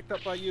didn't get picked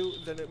up by you,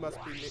 then it must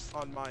be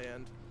on my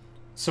end.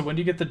 So when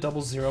do you get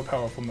the 00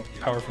 power from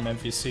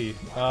MVC?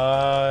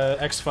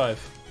 X5.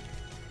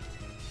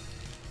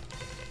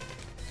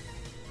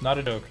 Not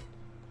a joke.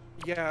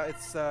 Yeah,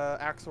 it's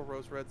Axel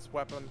Rose Red's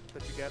weapon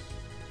that you get.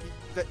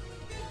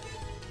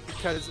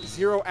 Because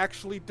Zero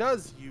actually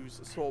does use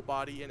Soul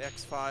Body in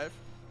X5.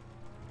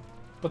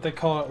 But they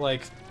call it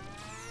like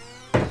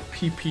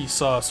PP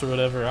sauce or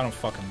whatever. I don't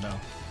fucking know.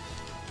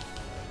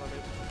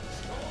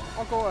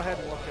 I'll go ahead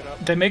and look it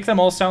up. They make them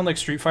all sound like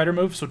Street Fighter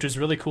moves, which is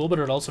really cool, but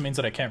it also means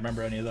that I can't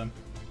remember any of them.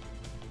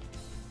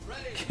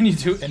 Can you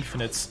do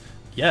infinites?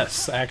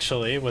 Yes,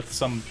 actually, with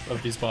some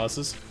of these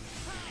bosses.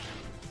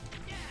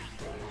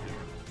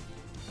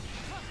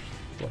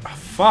 What? Oh,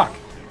 fuck!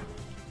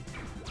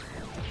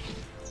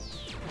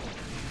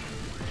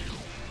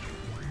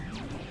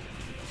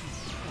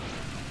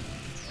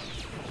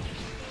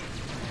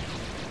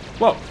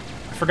 Whoa!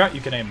 I forgot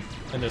you can aim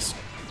in this.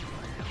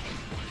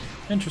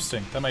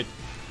 Interesting. That might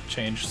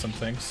change some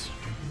things.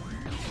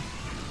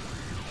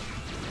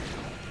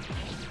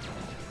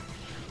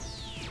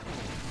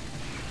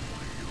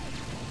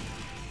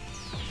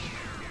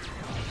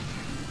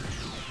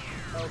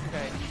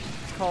 Okay.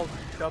 It's called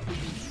W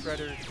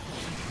Shredder.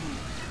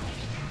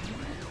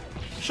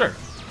 Sure.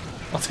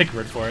 I'll take your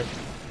word for it.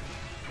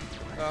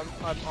 I'm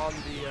on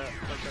the,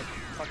 like a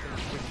fucking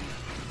wiki.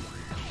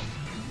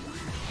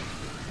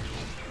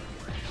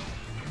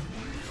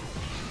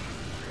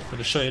 I'm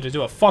gonna show you to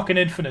do a fucking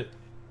infinite.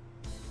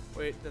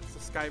 Wait, that's the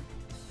Sky...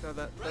 No,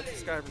 that's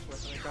the Skyver's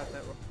weapon. I got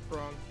that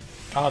wrong.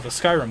 Ah, the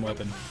Skyrim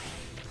weapon.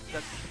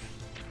 That's...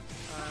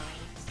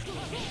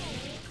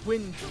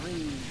 Twin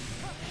Dream.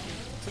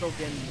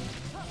 Togen.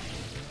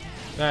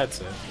 That's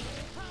it.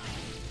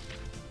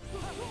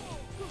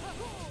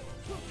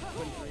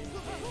 Twin Dream.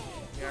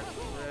 The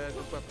actual red.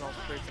 This weapon also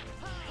creates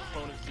a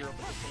bonus 0,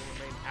 but this will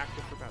remain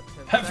active for about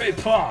 10 Have a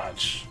seconds.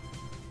 punch!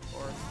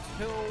 Or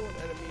until an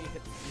enemy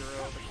hits 0,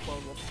 the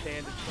clone will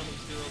stand in front of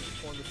 0 and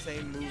perform the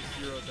same move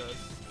 0 does.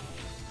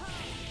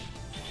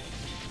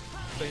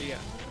 So yeah.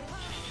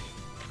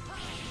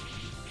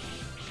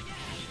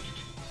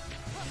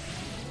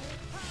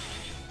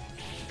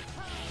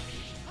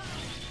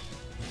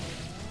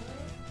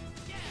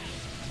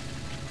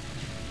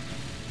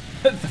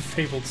 The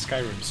fabled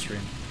Skyrim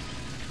stream.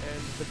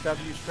 And the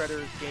W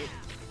Shredder game.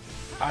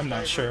 I'm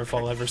not sure if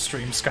I'll ever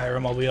stream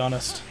Skyrim, I'll be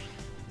honest.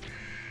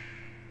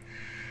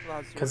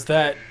 Because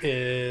that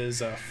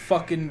is a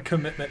fucking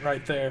commitment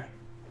right there.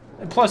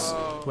 And plus,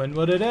 when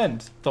would it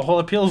end? The whole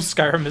appeal of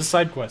Skyrim is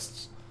side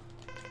quests.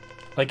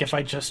 Like, if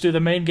I just do the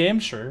main game,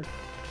 sure.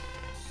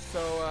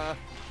 So,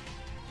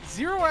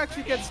 Zero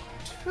actually gets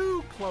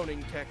 2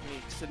 cloning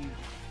techniques in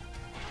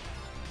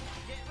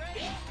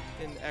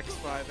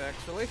X5,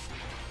 actually.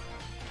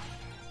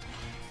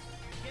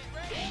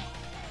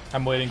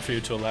 I'm waiting for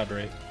you to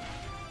elaborate.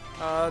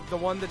 The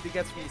one that he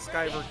gets from the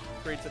Skyver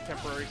creates a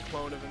temporary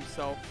clone of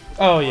himself.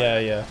 Oh,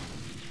 yeah.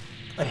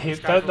 I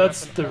hate that.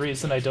 That's the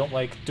reason I don't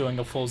like doing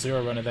a full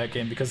Zero run of that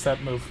game, because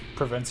that move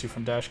prevents you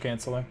from dash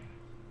canceling.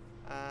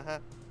 Uh-huh.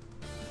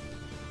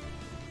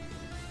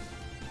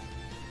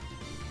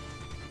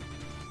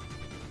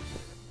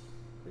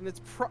 And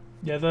it's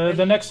yeah,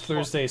 the next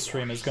Thursday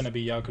stream is going to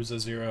be Yakuza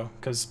 0,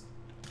 because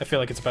I feel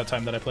like it's about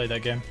time that I play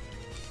that game.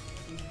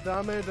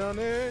 Dame,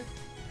 dame,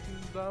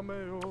 dame,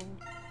 oh.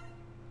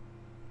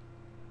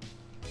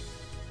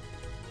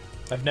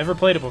 I've never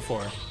played it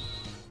before.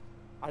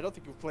 I don't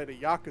think you've played a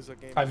Yakuza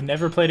game. I've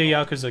never played a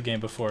Yakuza game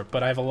before,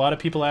 but I have a lot of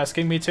people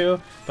asking me to,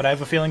 but I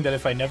have a feeling that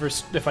if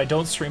I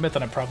don't stream it,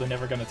 then I'm probably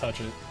never going to touch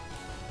it.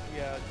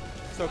 Yeah,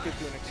 so it gives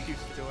you an excuse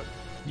to do it.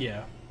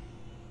 Yeah.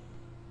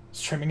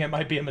 Streaming it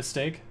might be a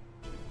mistake.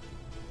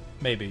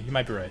 Maybe. You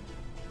might be right.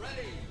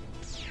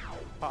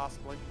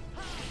 Possibly.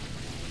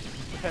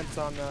 Depends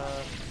on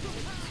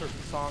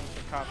certain songs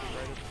are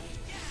copyrighted.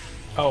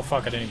 Oh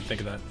fuck, I didn't even think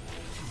of that.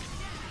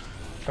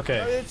 Okay.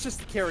 It's just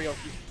the karaoke.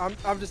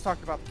 I'm just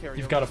talking about the karaoke.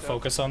 You've got to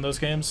focus on those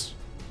games.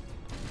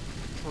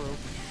 True.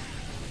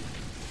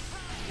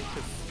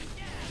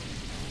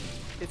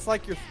 It's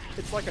like a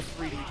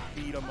 3D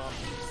beat 'em up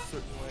in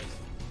certain ways.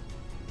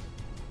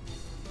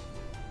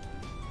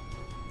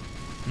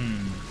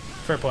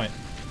 Fair point.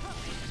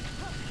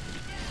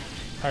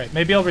 Alright,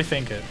 maybe I'll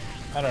rethink it.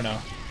 I don't know.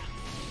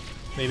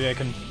 Maybe I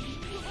can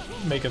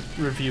make a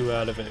review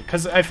out of it.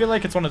 Because I feel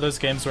like it's one of those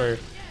games where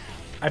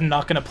I'm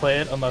not going to play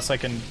it unless I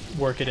can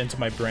work it into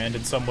my brand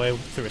in some way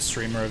through a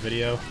stream or a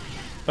video.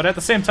 But at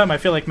the same time, I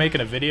feel like making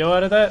a video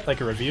out of that,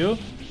 like a review,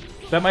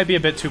 that might be a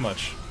bit too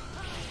much.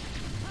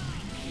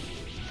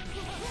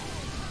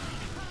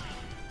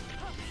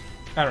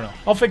 I don't know.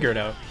 I'll figure it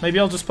out. Maybe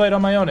I'll just play it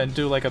on my own and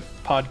do like a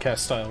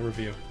podcast-style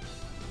review.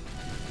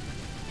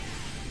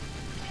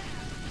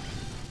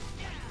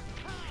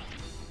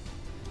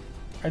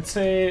 I'd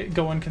say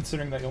go in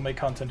considering that you'll make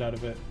content out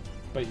of it,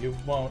 but you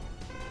won't,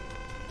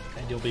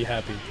 and you'll be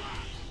happy.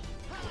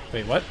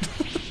 Wait, what?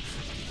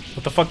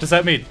 What the fuck does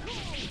that mean?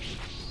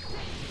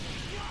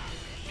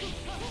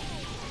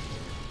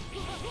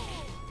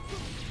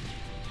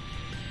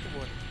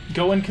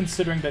 Go in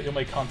considering that you'll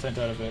make content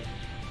out of it,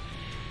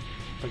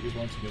 but you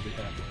won't, and you'll be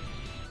happy.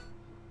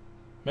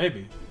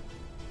 Maybe.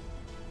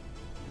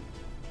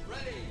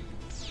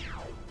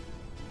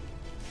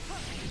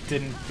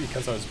 Didn't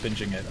because I was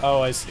binging it.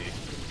 Oh, I see.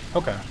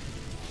 Okay.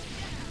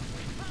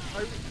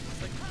 Like,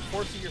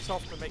 forcing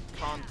yourself to make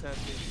content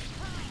is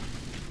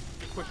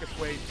the quickest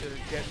way to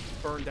get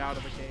burned out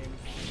of a game.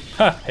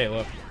 Ha!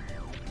 Halo.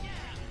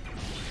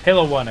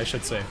 Halo 1, I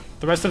should say.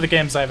 The rest of the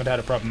games I haven't had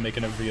a problem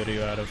making a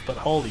video out of, but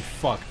holy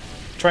fuck.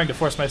 Trying to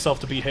force myself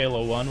to beat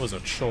Halo 1 was a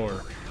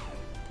chore.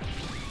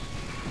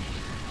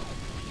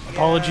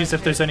 Apologies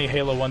if there's any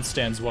Halo 1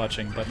 stands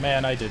watching, but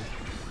man, I did.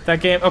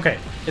 That game, okay,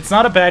 it's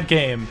not a bad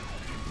game.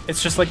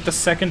 It's just like the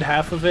second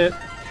half of it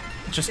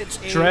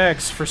just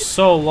drags for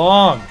so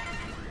long.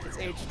 It's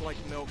aged like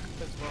milk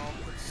as well.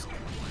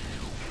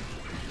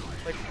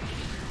 Like,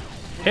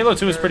 Halo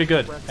 2 is pretty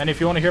good, and if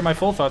you want to hear my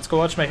full thoughts, go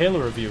watch my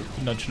Halo review.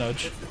 Nudge,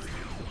 nudge.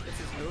 It's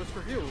his newest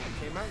review.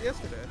 It came out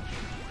yesterday.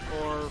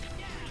 Or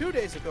 2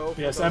 days ago.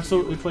 Yes,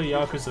 absolutely play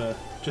Yakuza.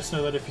 Just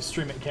know that if you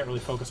stream it, you can't really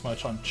focus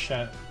much on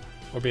chat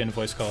or be in a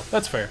voice call.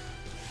 That's fair.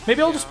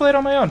 Maybe I'll just play it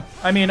on my own.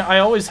 I mean, I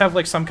always have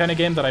like some kind of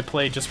game that I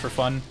play just for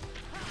fun.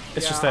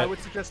 It's just that I would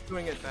suggest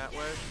doing it that way.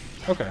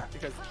 Okay.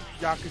 Because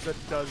Yakuza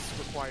does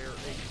require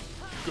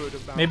a good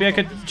amount. Maybe of I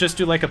could focus. just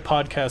do like a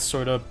podcast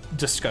sort of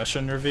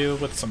discussion review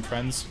with some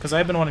friends, because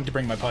I've been wanting to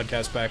bring my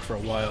podcast back for a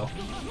while.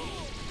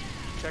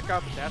 Check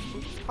out the Dash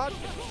Boots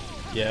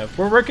podcast. Yeah,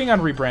 we're working on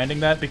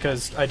rebranding that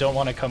because I don't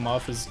want to come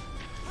off as,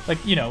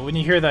 like, you know, when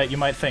you hear that, you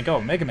might think,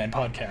 oh, Mega Man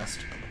podcast.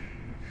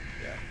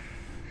 Yeah.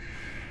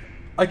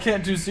 I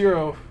can't do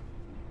 0,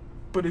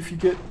 but if you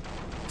get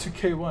to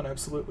K1,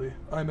 absolutely.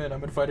 I'm in.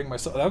 I'm inviting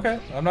myself.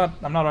 Okay, I'm not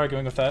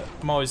arguing with that.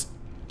 I'm always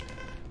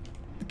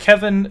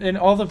Kevin and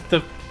all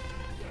the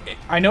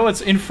I know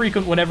it's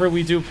infrequent whenever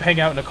we do hang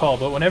out in a call,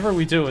 but whenever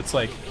we do, it's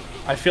like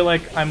I feel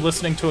like I'm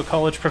listening to a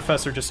college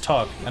professor just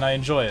talk, and I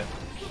enjoy it.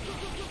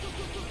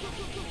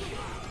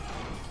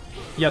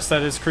 Yes,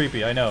 that is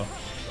creepy, I know.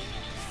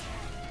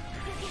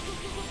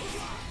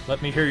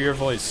 Let me hear your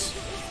voice.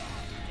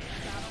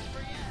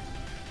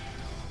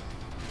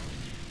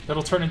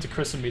 That'll turn into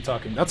Chris and me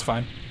talking. That's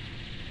fine.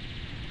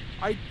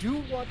 I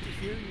do want to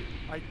hear you.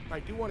 I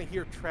do want to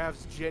hear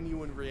Trav's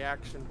genuine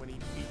reaction when he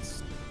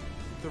beats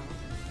the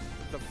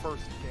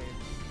first game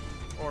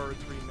or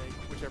its remake,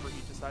 whichever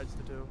he decides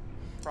to do.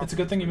 It's a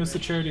good thing you missed the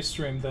charity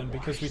stream then,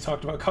 because we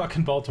talked about cock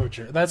and ball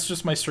torture. That's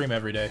just my stream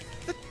every day.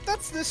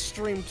 That's this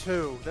stream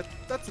too.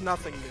 That's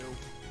nothing new.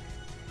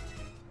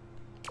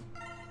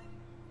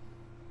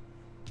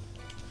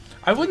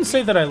 I wouldn't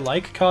say that I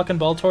like cock and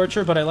ball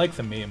torture, but I like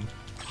the meme.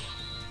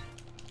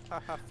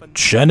 Fun.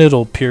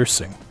 Genital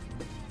piercing.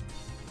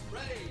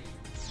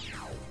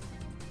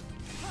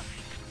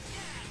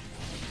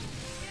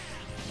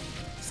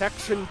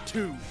 Section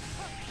 2.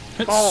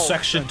 Ball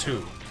Section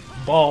 2.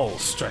 Ball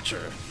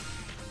stretcher.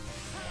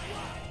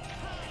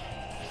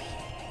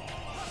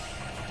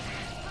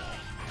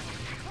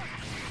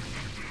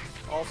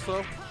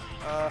 Also,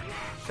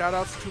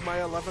 shoutouts to my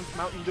 11th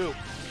Mountain Dew.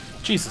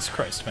 Jesus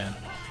Christ, man.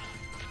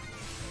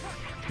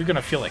 You're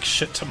gonna feel like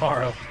shit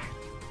tomorrow.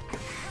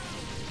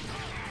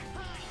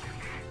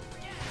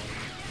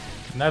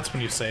 And that's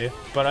when you say,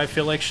 but I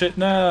feel like shit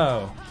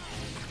now.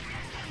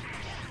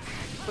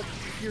 But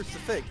here's the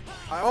thing.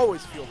 I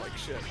always feel like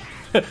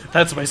shit.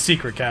 That's my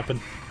secret, Captain.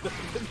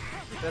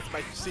 That's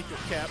my secret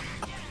cap.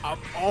 I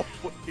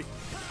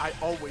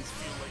always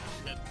feel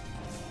like shit.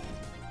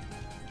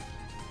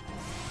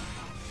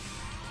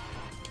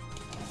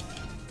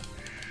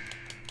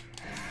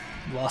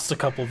 Lost a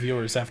couple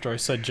viewers after I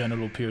said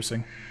genital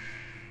piercing.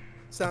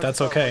 But Sounds that's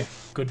about okay. right.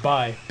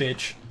 Goodbye,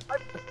 bitch.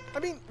 I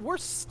mean, we're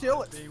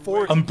still at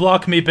 40.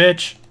 Unblock me,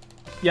 bitch.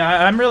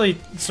 Yeah, I'm really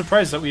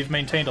surprised that we've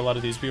maintained a lot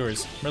of these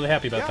viewers. I'm really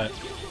happy about Yeah. that.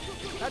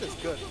 That is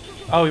good.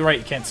 Oh, you're right.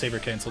 You can't saber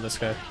cancel this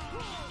guy.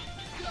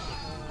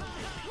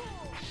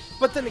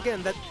 But then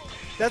again,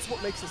 that's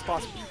what makes this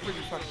boss pretty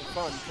fucking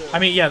fun too. I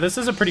mean, yeah, this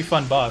is a pretty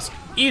fun boss.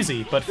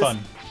 Easy, but fun.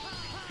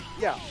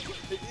 Yeah,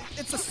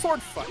 it's a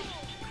sword fight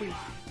between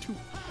two.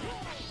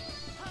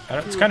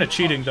 It's kind of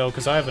cheating, though,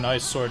 because I have an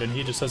ice sword and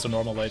he just has a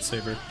normal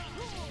lightsaber.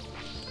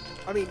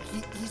 I mean,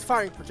 he's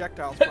firing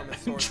projectiles from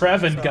his sword.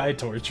 Trevin so- guy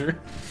torture.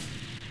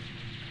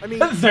 I mean,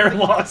 Their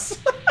loss.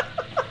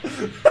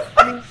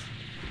 I mean,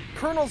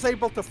 Colonel's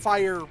able to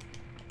fire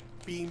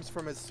beams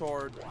from his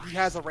sword. He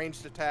has a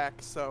ranged attack,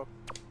 so.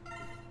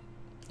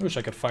 I wish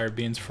I could fire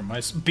beans from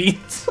my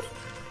beans.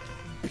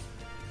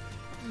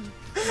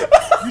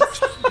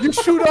 You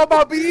shoot all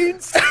my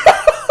beans?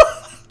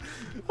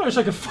 I wish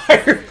I could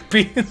fire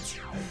beans.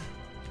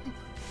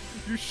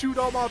 You shoot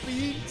all my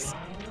beans?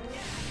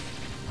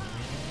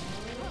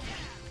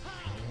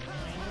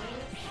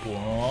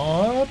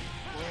 What?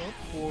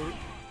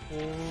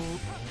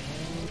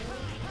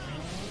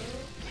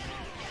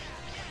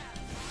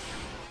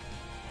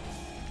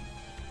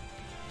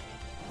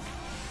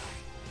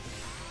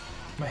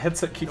 My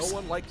headset keeps No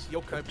one likes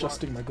yokai block.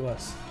 adjusting my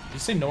glass. Did you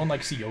say no one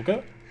likes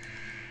yoga?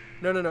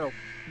 No.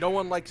 No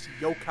one likes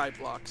yokai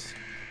blocks.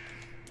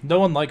 No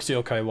one likes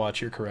Yokai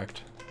Watch, you're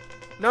correct.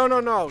 No.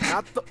 Not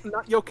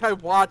yokai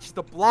watch,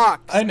 the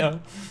blocks. I know.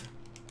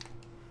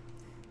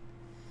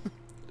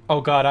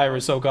 Oh god,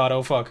 Iris, oh god,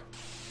 oh fuck.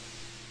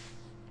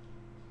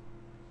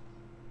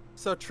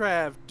 So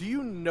Trav, do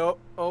you know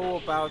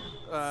about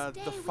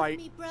the fight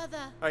Me, brother.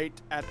 right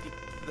at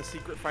the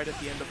secret fight at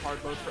the end of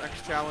hard mode for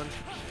X Challenge?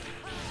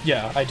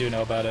 Yeah, I do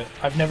know about it.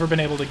 I've never been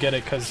able to get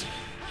it because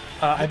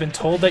I've been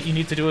told that you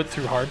need to do it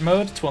through hard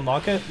mode to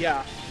unlock it.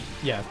 Yeah.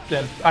 Yeah,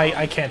 then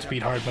I can't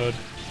beat hard mode.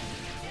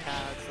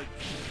 It's like,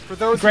 for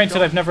those who Granted,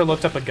 don't- I've never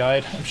looked up a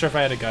guide. I'm sure if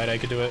I had a guide I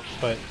could do it,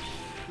 but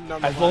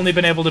nonetheless- I've only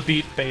been able to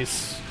beat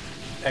base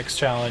X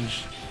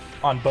Challenge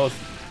on both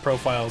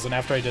profiles, and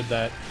after I did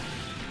that,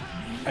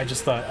 I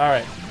just thought,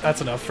 alright,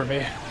 that's enough for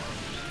me.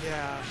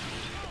 Yeah.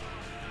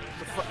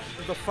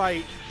 The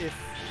fight, if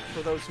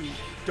for those who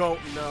don't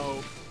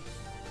know,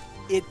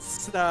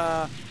 it's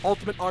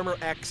Ultimate Armor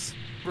X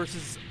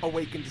versus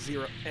Awakened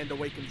Zero and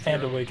Awakened Zero.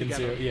 And Awakened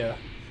together. Zero, yeah.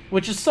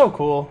 Which is so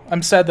cool.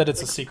 I'm sad that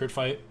it's a secret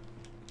fight.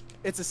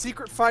 It's a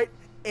secret fight,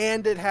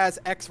 and it has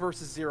X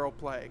versus Zero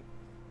playing.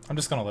 I'm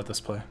just gonna let this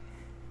play.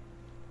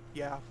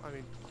 Yeah, I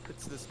mean,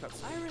 it's this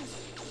cutscene.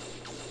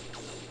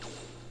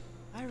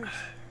 Iris,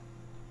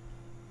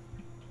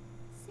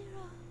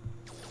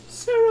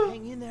 Sarah!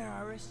 hang in there,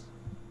 Iris.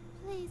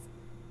 Please,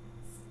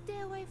 stay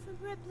away from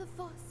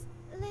Replivos.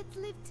 Let's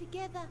live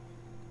together.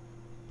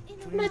 In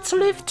a Let's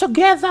world live where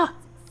together!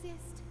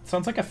 exist.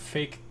 Sounds like a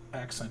fake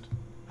accent.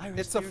 Iris,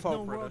 It's a there's faux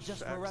no world British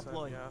just for accent,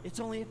 Reploid. yeah. It's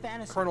only a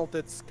fantasy. Colonel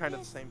did kind of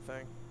the same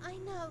thing. I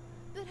know,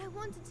 but I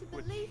wanted to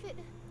Which believe it.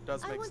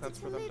 Does I make wanted sense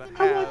to for them live to in a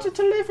have. I wanted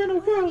to live in a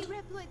where world only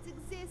Reploids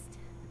exist.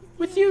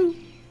 with you.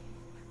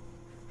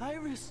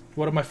 Iris.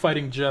 What am I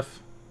fighting,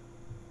 Jeff?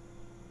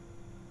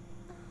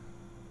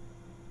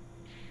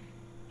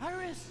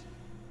 Iris.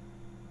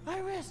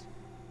 Iris.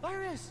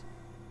 Iris.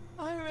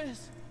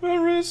 Iris.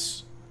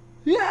 Iris!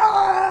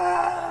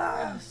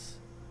 Yeah!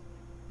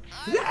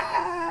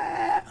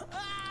 Yeah!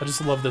 I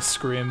just love this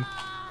scream.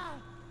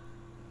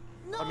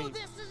 No, I mean,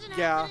 this isn't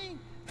yeah. happening.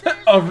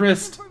 A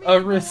wrist, a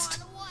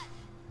wrist.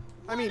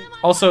 I mean,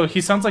 Also, he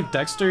sounds like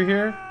Dexter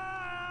here.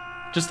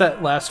 Just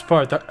that last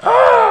part. That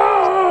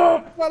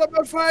ah! what am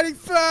I fighting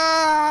for?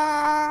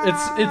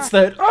 It's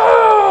that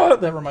ah!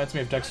 That reminds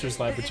me of Dexter's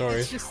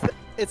Laboratory. It's just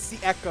it's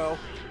the echo.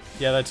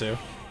 Yeah, that too.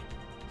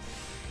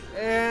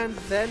 And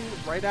then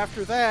right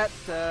after that,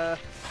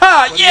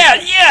 Ha! Yeah!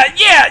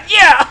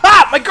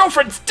 Ha! My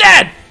girlfriend's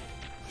dead!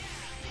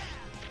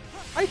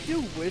 I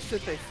do wish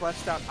that they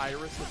fleshed out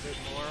Iris a bit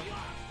more.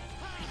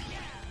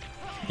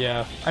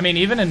 Yeah, I mean,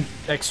 even in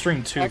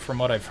Extreme 2, from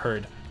what I've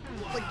heard.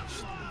 Like,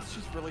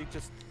 she's really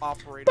just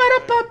operating.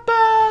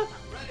 Ba-da-ba-ba!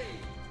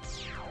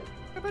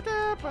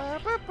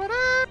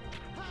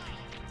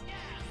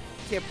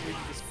 Can't believe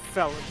you just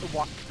fell and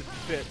walked into the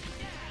pit.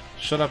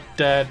 Shut up,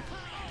 Dad.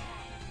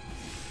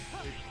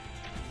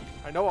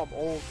 I know I'm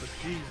old, but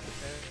jeez, man.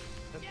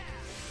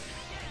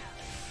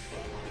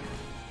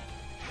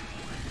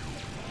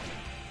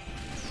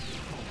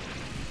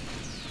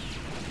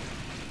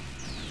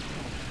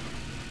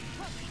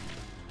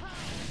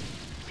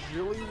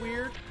 Really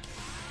weird.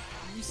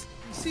 You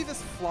see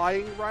this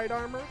flying ride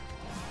armor?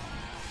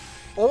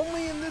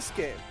 Only in this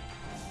game.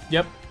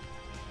 Yep.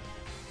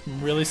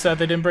 I'm really sad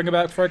they didn't bring it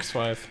back for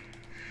X5.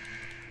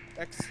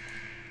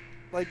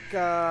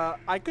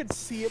 I could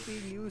see it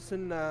being used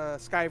in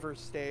Skyverse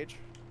stage.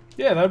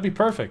 Yeah, that would be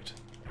perfect.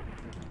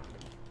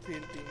 See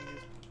it being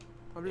used.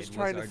 I'm just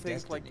trying to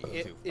think, like,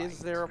 is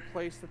there a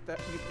place that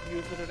you could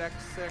use it at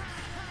X6?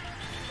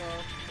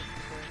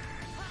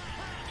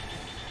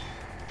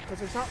 Because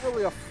there's not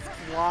really a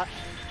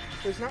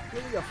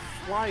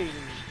flying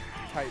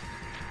type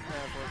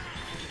ever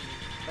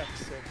in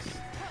X6.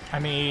 I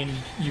mean,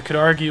 you could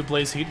argue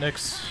Blaze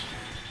Heatniks.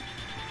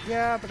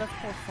 Yeah, but that's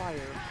more fire.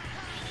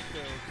 Too,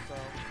 so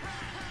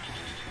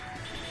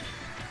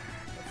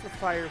that's the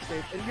fire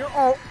stage,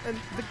 and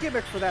the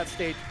gimmick for that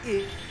stage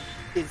is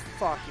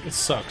fucking It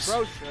sucks.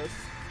 atrocious.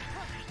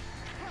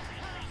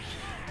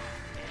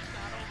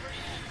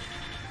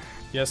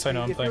 Yes, I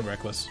know I'm playing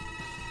reckless.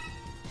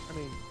 I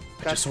mean,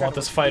 I just want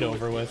this fight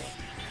over with.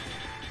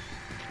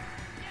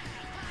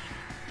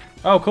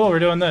 Oh, cool, we're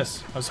doing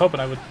this. I was hoping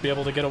I would be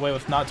able to get away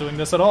with not doing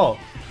this at all.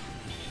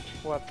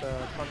 What, the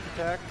punch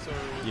attacks, or...?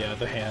 Yeah,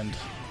 the hand.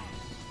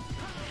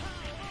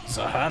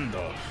 The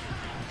handle.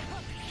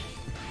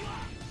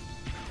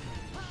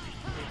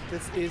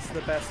 This is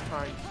the best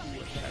time to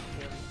attack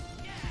him.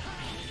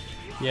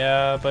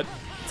 Yeah, but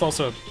it's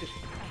also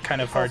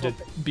kind of hard to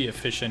be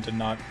efficient and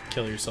not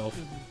kill yourself.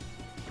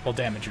 Well,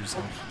 damage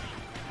yourself.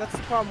 That's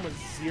the problem with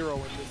Zero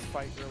in this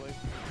fight, really.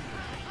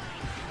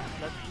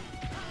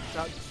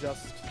 Not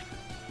just...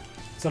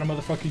 Is that a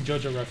motherfucking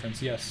JoJo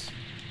reference? Yes.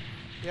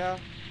 Yeah,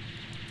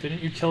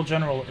 Didn't you kill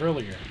General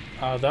earlier?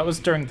 That was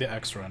during the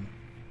X run.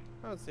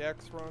 that was the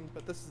X run,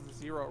 but this is the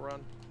Zero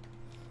run.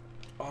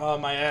 Oh,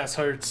 my ass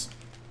hurts.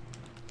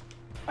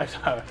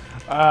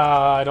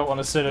 I don't want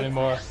to sit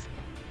anymore.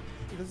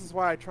 This is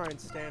why I try and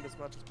stand as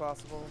much as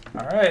possible.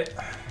 Alright.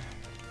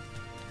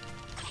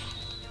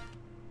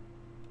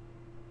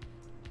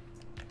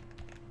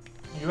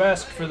 You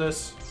asked for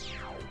this.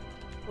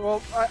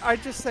 Well, I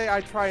just say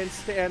I try and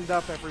stand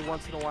up every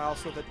once in a while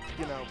so that,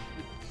 you know,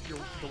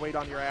 the weight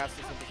on your ass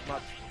isn't as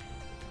much.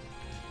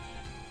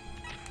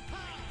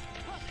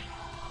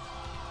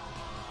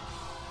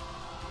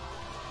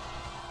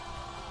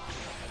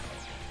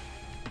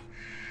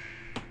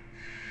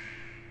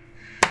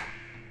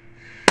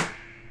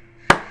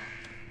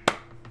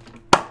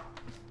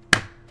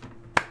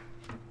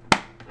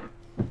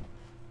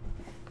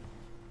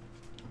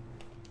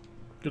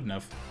 Good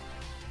enough.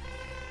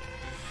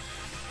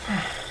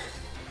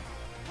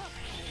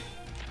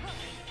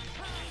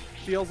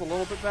 Feels a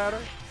little bit better.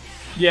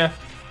 Yeah.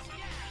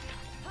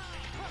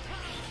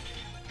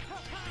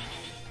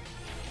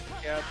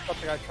 Yeah, it's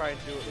something I try and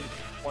do at least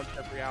once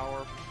every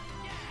hour.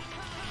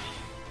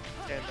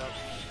 Stand up.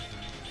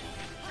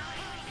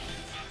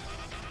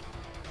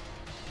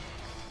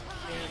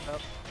 Stand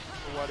up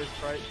for what is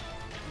right.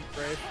 Be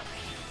brave.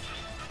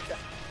 Yeah.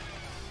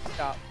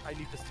 Stop. I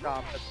need to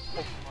stop. That's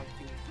Pokemon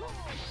theme.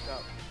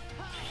 Stop.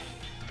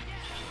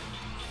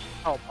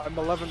 Oh, I'm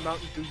 11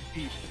 Mountain Dew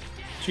deep.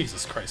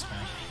 Jesus Christ,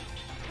 man.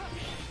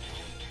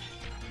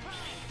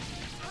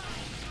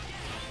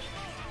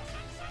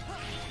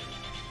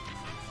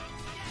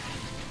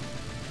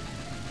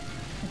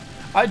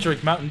 I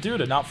drink Mountain Dew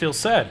to not feel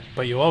sad,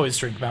 but you always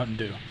drink Mountain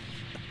Dew.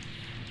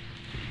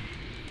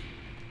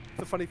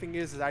 The funny thing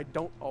is I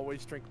don't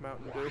always drink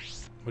Mountain Dew.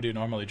 What do you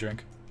normally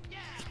drink?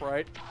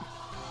 Sprite.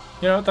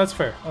 You know, that's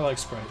fair. I like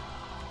Sprite.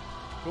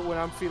 But when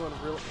I'm feeling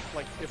real,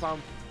 like if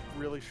I'm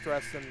really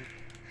stressed and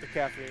the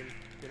caffeine,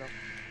 you know.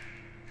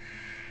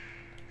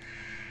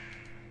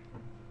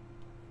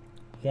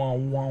 Wow,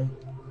 wow.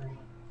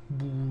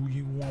 Boo,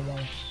 you wow, wow.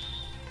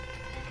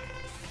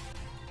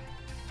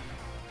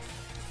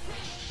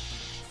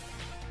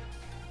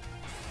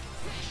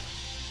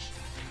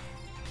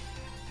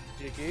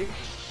 Jiggy.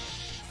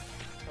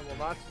 I will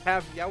not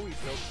have yaoi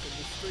jokes in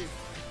the stream.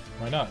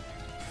 Why not?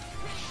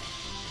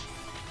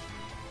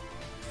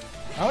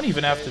 I don't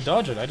even have to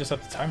dodge it, I just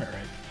have to time it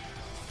right.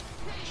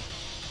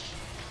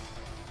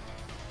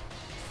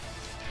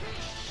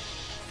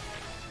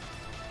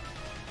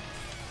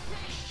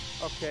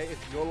 Okay, if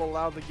you'll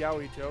allow the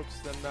yaoi jokes,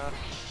 then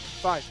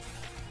fine.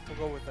 We'll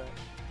go with that.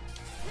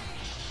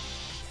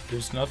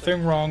 There's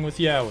nothing wrong with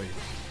yaoi.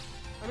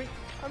 I mean,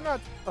 I'm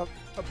not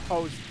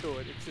opposed to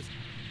it. It's just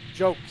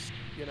jokes.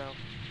 you know,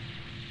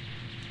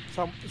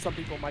 some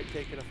people might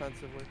take it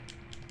offensively.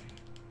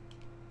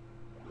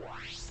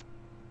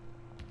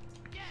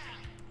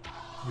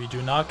 We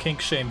do not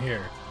kink shame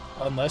here.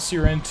 Unless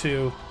you're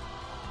into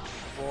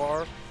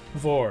Or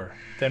vor,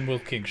 then we'll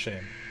kink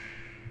shame.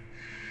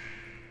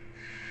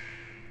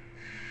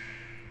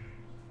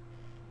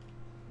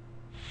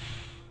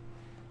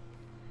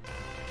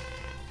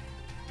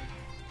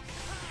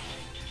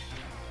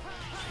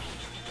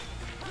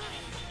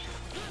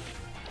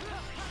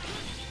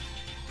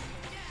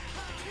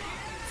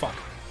 Fuck.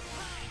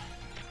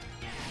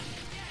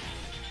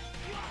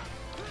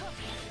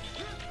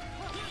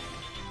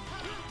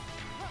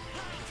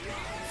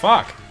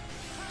 Fuck!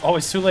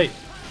 Always too late.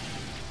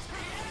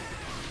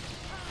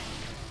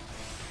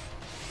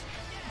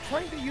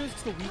 trying to use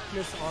the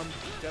weakness on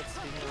Jet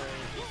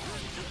Stingray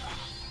is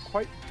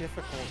quite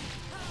difficult.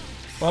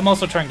 Well, I'm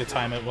also trying to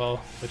time it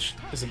well, which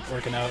isn't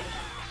working out.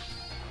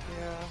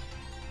 Yeah.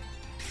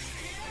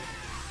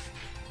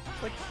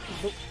 It's like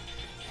the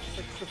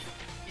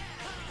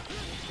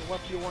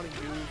weapon you want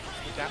to use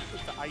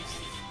with the ice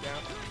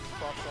down,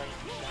 frostbite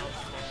down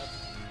stab,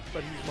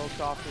 but he's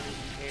most often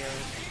in the air.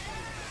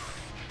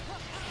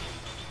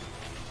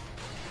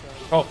 So,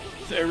 Oh,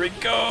 there we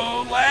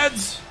go,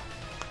 lads!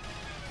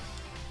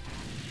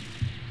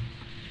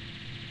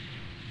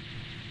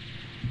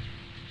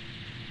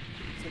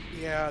 so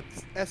yeah,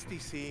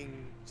 SDCing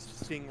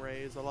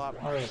Stingray is a lot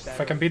better. Alright, if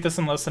I can beat this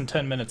in less than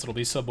 10 minutes, it'll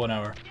be sub 1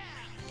 hour.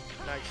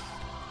 Nice.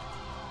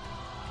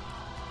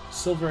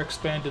 Silver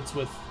Expandeds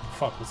with...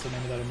 Fuck, what's the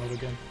name of that emote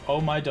again?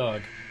 Oh my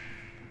dog.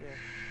 Yeah,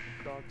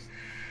 dogs.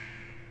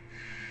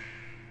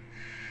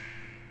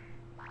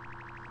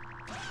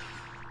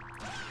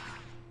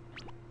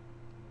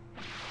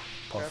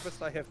 Puff.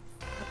 Travis,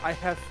 I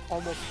have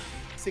almost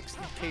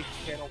 60k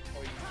channel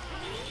points.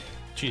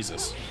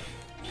 Jesus.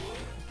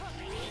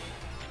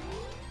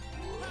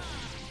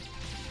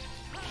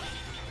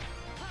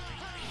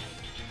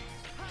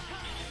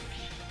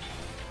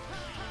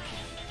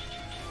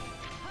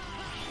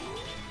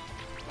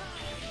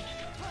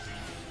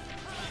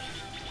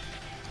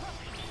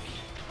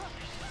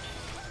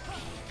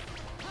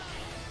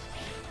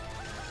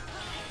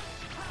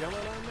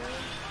 Gemini Man?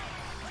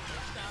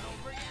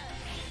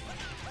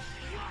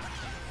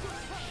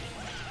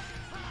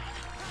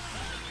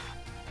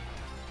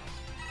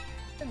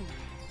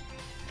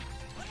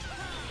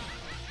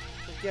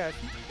 Yeah,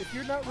 if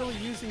you're not really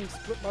using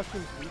Split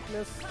Mushroom's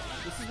weakness,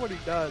 this is what he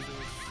does. Is,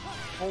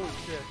 holy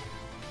shit.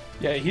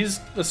 Yeah, he's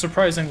a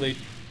surprisingly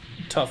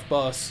tough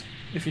boss,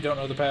 if you don't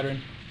know the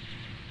pattern.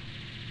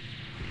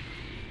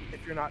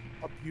 If you're not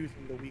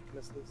abusing the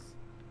weaknesses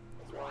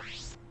as well.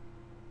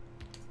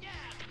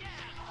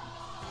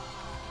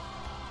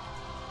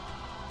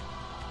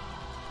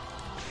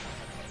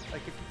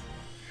 Like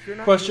if you're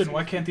not Question, using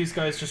why can't these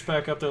guys just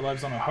back up their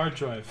lives on a hard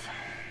drive?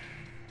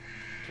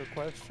 the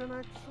question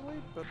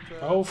actually, but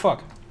Oh,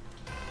 fuck.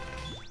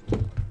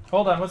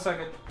 Hold on 1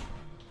 second.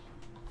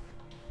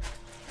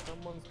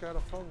 someone's got a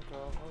phone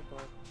call.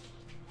 Hold on.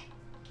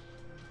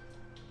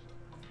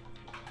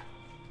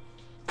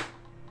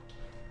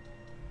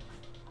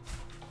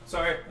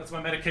 Sorry, that's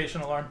my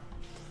medication alarm.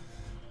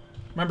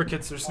 Remember,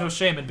 kids, there's no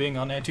shame in being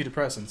on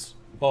antidepressants.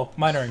 Well,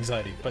 minor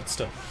anxiety, but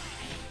still.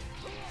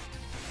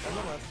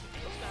 Nonetheless.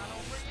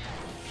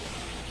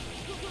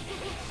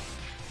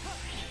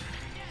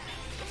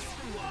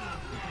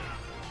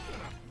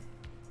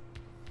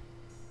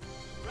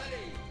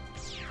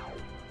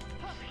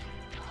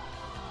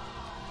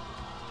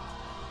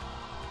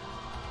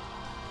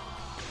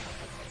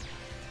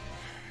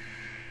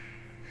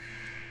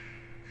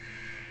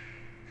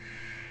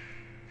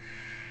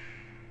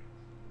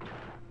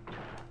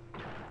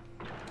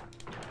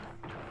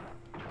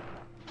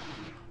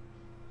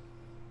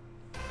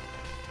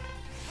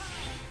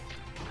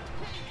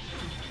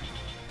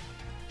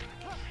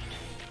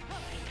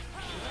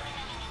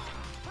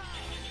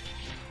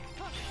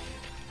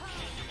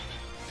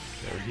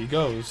 There he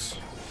goes.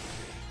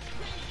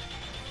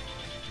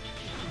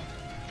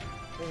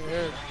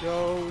 There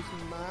goes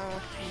my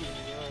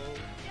hero.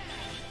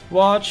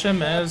 Watch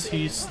him as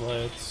he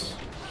slits.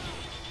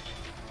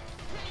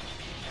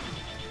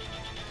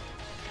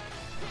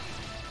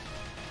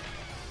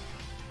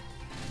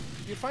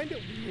 Do you find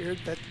it weird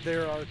that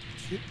there are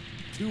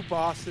two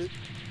bosses?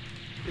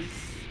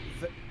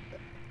 Do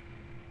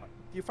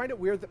you find it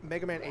weird that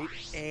Mega Man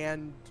 8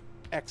 and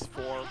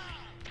X4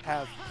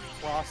 have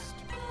Frost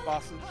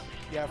bosses?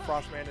 You have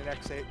Frostman and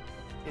X8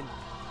 in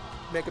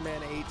Mega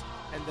Man 8,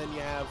 and then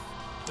you have...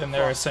 And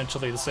they're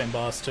essentially the same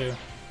boss, too.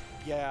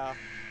 Yeah,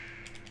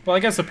 Well, I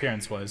guess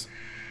appearance-wise.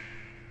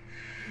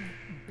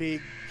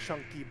 big,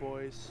 chunky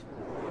boys.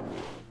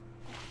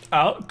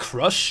 I'll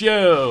crush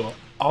you!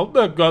 I'll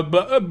make a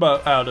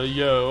butt out of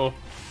you!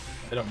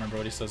 I don't remember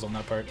what he says on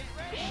that part.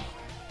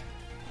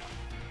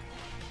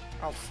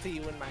 I'll see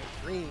you in my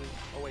dream.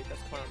 Oh wait,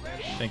 that's Clown Man.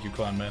 Thank you,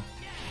 Clown Man.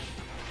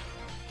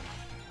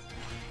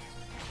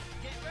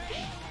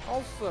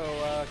 Also,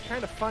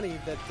 kind of funny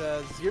that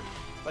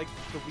like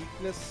the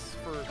weakness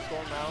for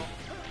Storm Out,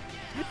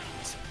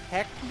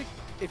 technically,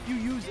 if you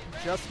use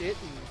just it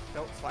and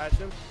don't slash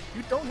him,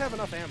 you don't have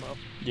enough ammo.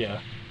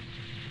 Yeah.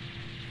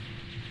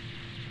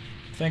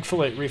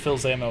 Thankfully, it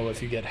refills ammo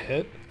if you get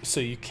hit, so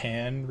you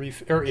can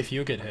or if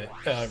you get hit,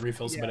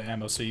 refills a bit of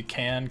ammo, so you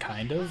can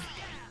kind of.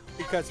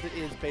 Because it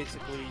is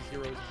basically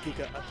Zero's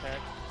Giga attack.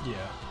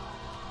 Yeah.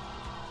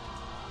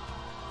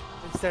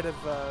 Instead of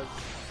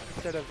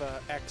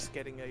X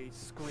getting a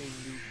screen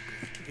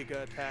nuke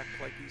Giga attack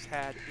like he's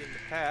had in the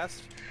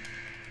past,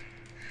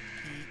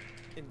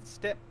 he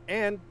instead,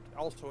 and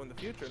also in the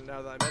future.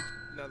 Now that I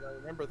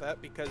remember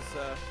that, because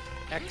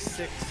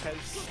X6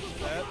 has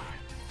that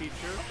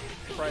feature,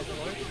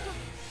 surprisingly.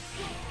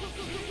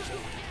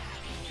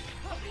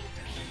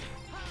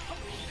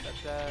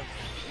 But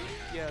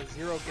yeah,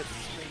 Zero gets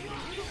screen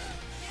nuke.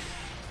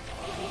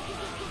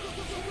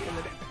 And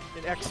then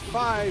in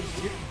X5,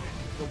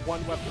 the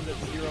one weapon that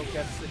Zero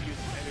gets that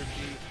uses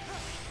energy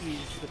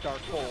is the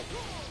Dark Hole.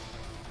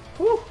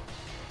 Whew!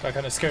 Got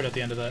kind of scared at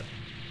the end of that.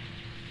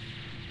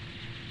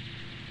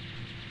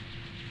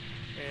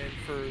 And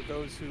for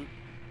those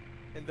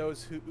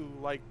who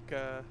like,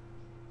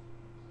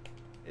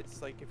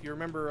 it's like, if you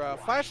remember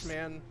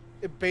Flashman,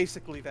 it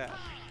basically that.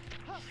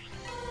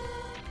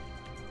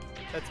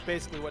 That's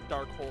basically what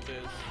Dark Hold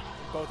is.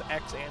 Both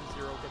X and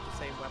Zero get the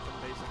same weapon,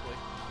 basically.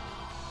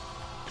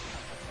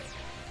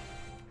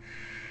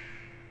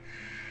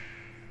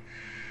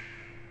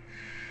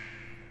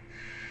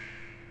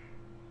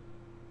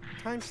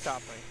 Time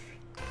stopping.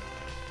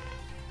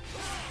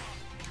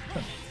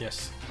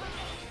 Yes.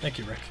 Thank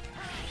you, Rick.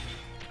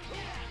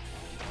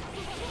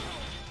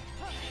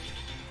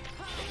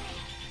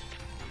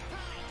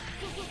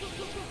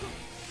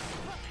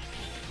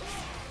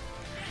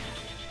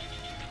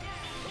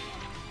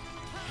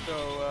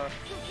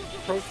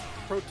 So,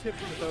 pro tip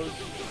to those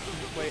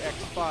who play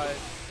X5: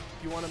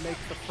 you want to make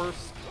the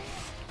first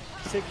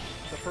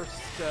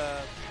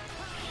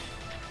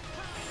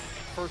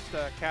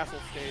castle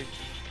stage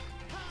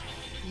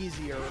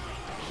easier.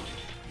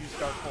 Use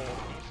Dark Hole.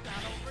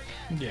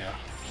 Yeah.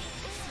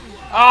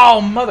 Oh,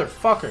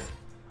 motherfucker!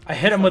 I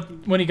hit him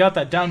when he got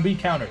that down B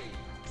counter.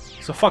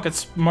 So fuck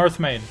it's Marth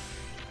main.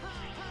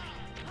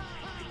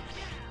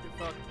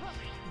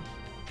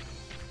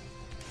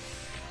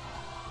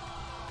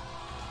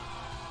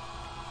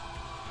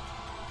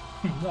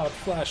 Not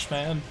Flash,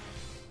 man.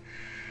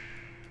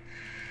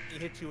 He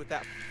hit you with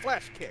that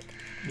flash kick.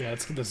 Yeah,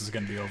 this is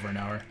gonna be over an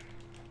hour.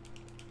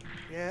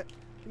 Yeah,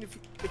 and if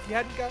you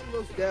hadn't gotten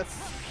those deaths,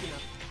 you know,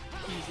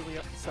 easily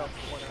up to self.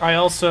 I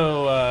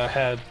also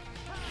had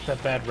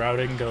that bad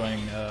routing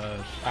going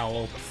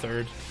Owl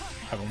third.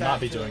 I will not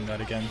be doing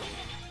that again.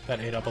 That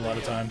ate up a lot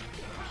of time.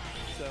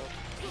 So,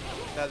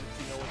 now that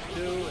you know what to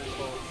do, it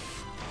will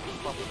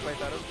probably play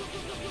better.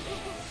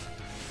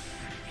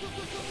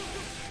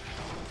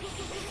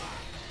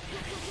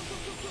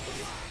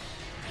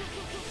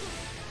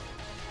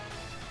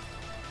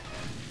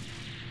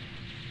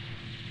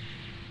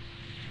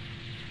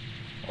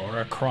 Or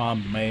a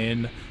Crom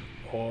main,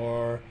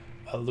 or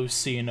a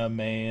Lucina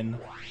main,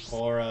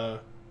 or a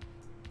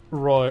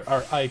Roy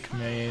or Ike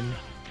main.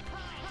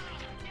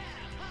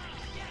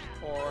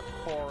 Or a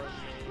Corin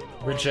main.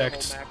 Or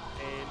Reject. A Mac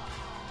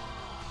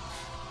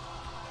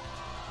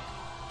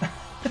main.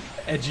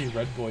 Edgy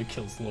red boy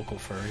kills local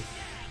furry.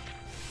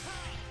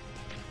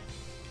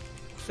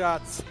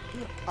 Shots.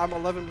 I'm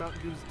 11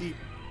 Mountain Dews deep.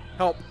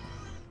 Help.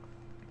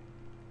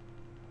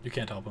 You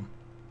can't help him.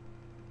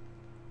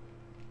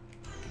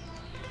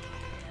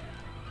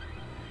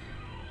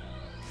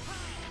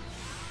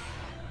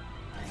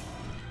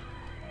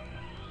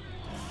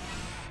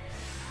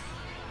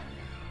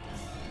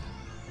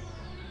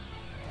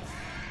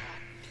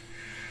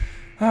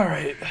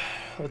 Alright,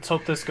 let's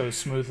hope this goes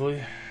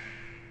smoothly.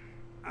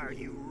 Are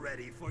you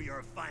ready for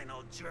your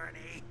final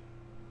journey?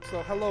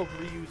 So hello,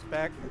 Ryu's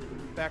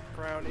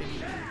background in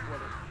what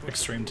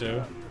Extreme 2.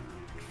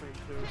 Extreme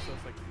 2, so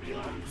it's like,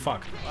 yeah.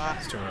 Fuck.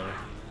 It's too early.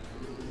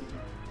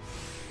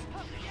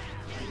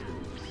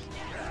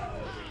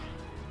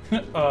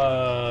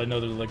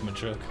 Another Ligma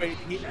joke.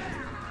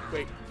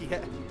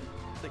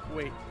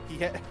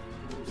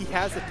 He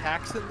has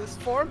attacks in this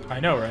form? I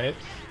know, right?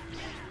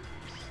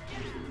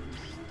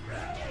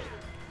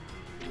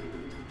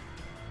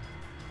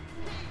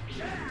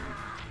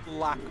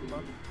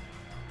 Lakma.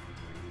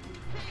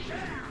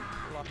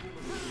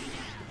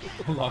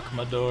 Lock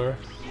my door.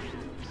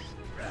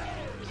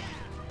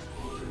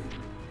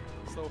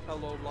 So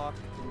hello, Lock.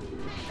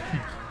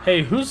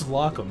 Hey, who's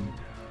Lockham?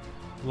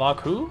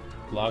 Lock who?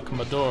 Lock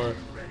my door.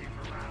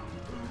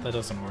 That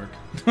doesn't work.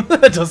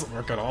 That doesn't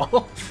work at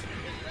all.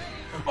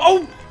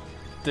 Oh!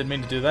 Didn't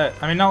mean to do that.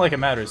 I mean, not like it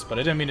matters, but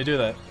I didn't mean to do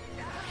that.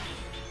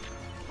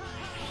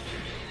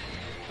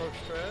 Coach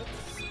Threads?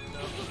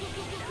 No.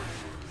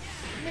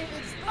 I mean,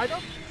 I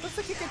don't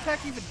think he can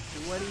attack even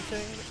do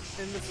anything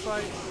in this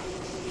fight.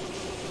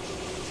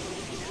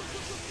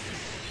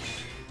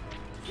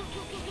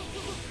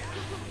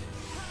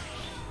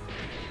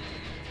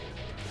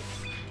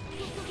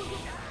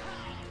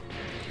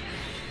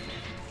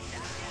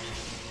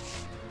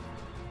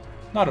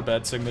 Not a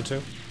bad Sigma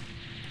 2.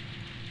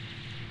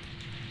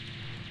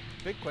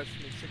 big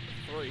question is Sigma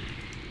 3.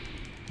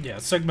 Yeah,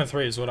 Sigma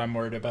 3 is what I'm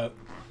worried about.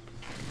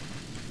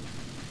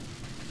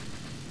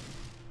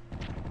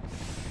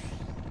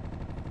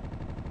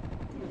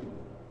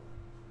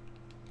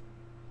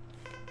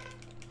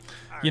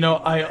 You know,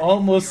 I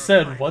almost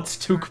said, what's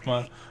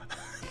Tukma?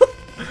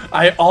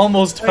 I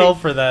almost fell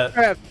for that.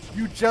 Trev,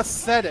 you just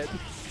said it.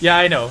 Yeah,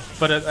 I know,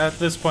 but at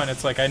this point,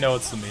 it's like, I know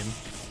it's the meme.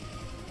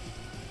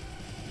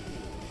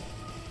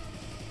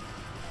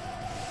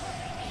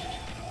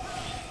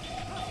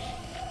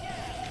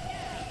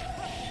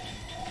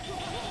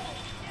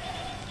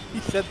 He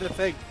said the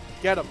thing.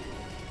 Get him.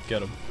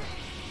 Get him.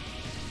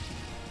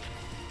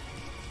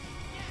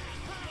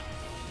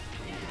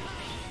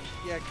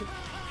 Yeah,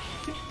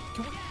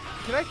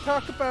 can I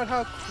talk about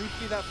how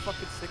creepy that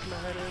fucking Sigma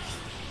head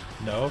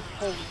is? No?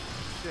 Holy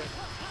shit.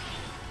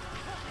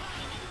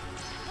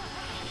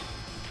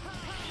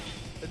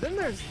 And then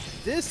there's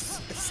this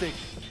Sigma.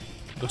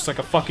 Looks like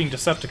a fucking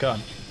Decepticon.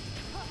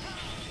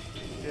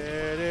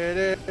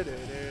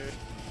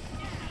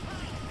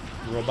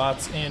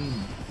 Robots in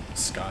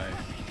sky.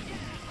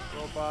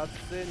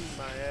 Robots in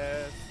my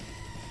ass.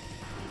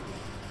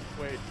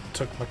 Wait.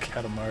 Took my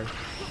Katamari.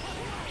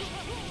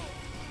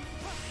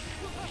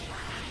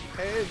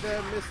 Hey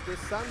there, Mr.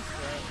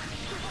 Sunset.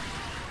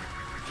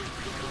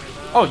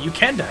 Oh, you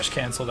can dash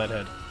cancel that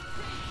head.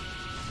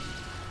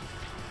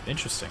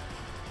 Interesting.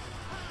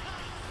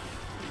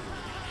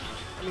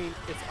 I mean,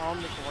 it's on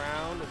the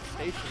ground, it's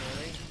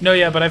stationary. No,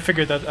 yeah, but I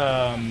figured that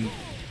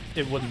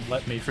it wouldn't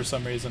let me for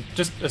some reason.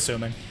 Just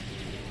assuming.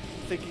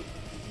 Thinking,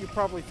 you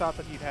probably thought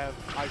that he'd have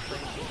high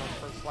frames on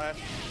first slash.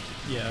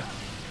 Yeah.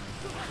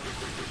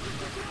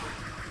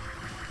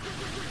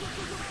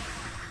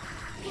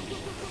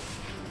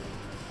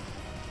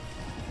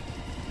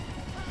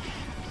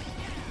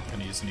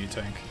 Gonna use a new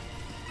tank.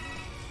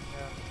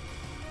 Yeah.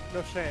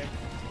 No shame.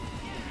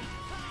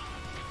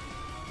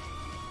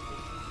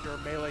 You're a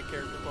melee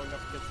character going up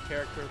against a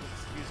character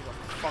that's using a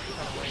fuck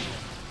ton of range.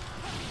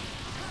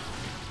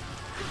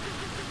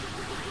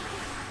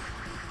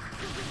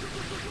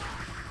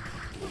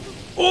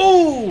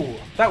 Ooh!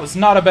 That was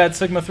not a bad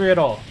Sigma 3 at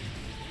all.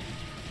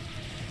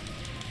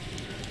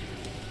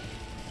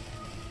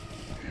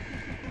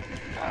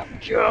 I'm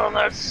killing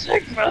that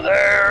Sigma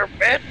there,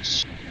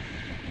 bitch!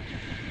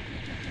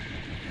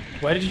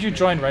 Why did you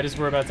join right as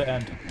we're about to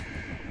end?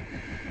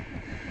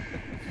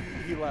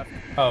 He left.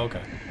 Oh,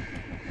 okay.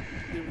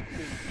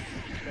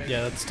 It-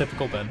 Yeah, that's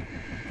typical Ben.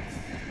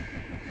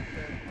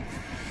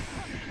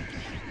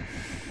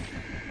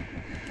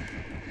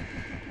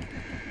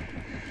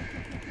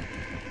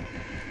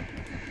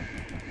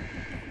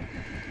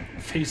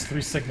 Phase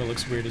 3 Sigma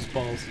looks weird as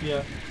balls.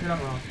 Yeah, you're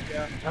not wrong.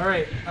 Yeah.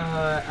 Alright,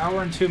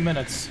 hour and 2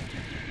 minutes.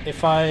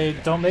 If I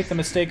don't make the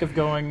mistake of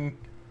going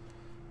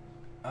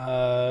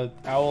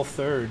Owl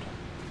third,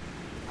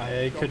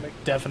 I could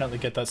definitely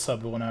get that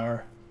sub to 1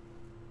 hour.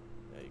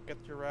 Yeah, you get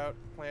your route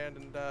planned,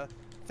 and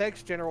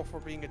thanks, General,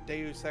 for being a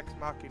Deus Ex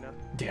Machina.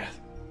 Yeah.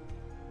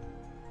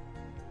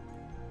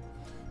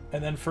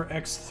 And then for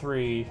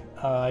X3,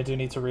 I do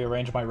need to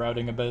rearrange my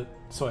routing a bit,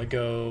 so I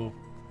go...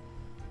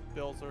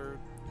 Bills are...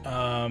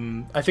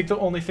 I think the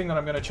only thing that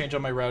I'm going to change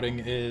on my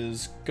routing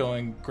is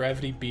going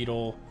Gravity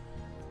Beetle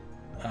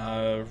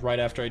right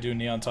after I do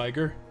Neon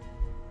Tiger,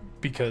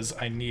 because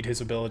I need his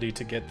ability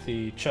to get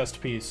the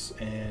chest piece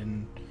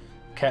in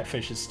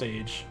Catfish's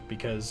stage,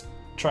 because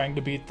trying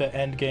to beat the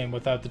end game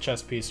without the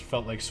chest piece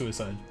felt like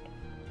suicide.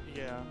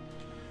 Yeah.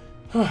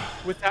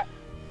 With that,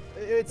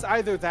 it's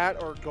either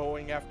that or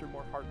going after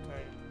more hard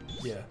time.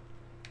 Yeah.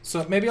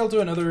 So maybe I'll do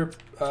another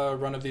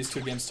run of these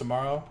 2 games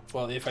tomorrow.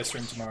 Well, if I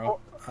stream tomorrow.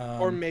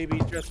 Or maybe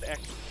just a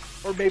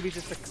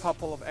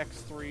couple of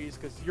X3s,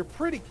 because you're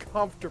pretty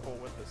comfortable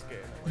with this game.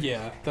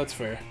 Yeah, that's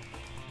fair.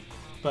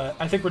 But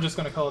I think we're just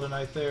gonna call it a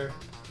night there.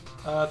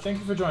 Thank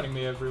you for joining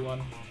me,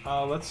 everyone.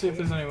 Let's see if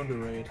there's anyone to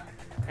raid.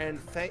 And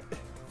thank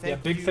yeah,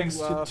 big you, thanks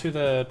to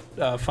the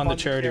Fund the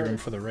Charity Room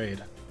for the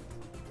raid.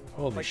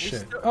 Holy Like,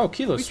 shit. Oh,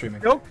 Kilo's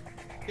streaming.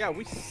 Yeah,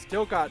 we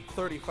still got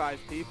 35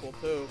 people,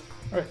 too.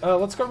 Alright,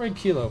 let's go raid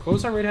Kilo. What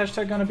was our raid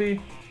hashtag gonna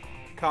be?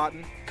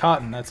 Cotton.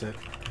 Cotton, that's it.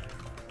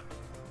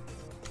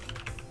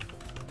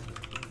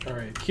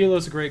 Alright,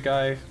 Kilo's a great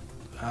guy.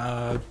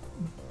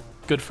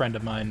 Good friend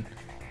of mine.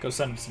 Go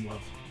send him some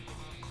love.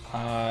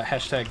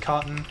 Hashtag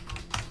Cotton.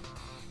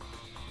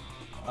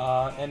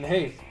 And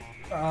hey,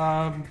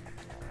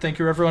 thank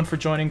you everyone for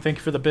joining. Thank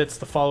you for the bits,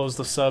 the follows,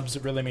 the subs.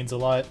 It really means a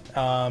lot.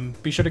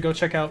 Be sure to go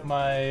check out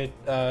my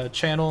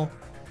channel.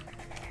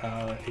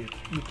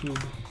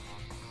 YouTube.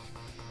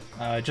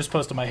 I just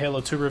posted my Halo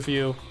 2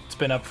 review. It's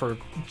been up for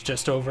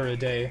just over a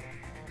day.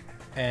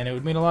 And it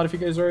would mean a lot if you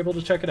guys are able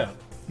to check it out.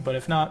 But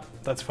if not,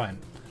 that's fine.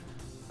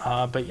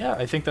 But yeah,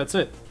 I think that's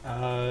it.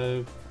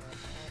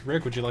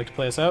 Rick, would you like to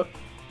play us out?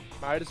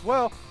 Might as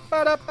well.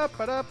 Bye.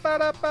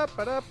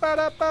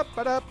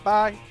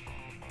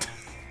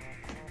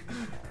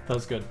 That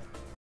was good.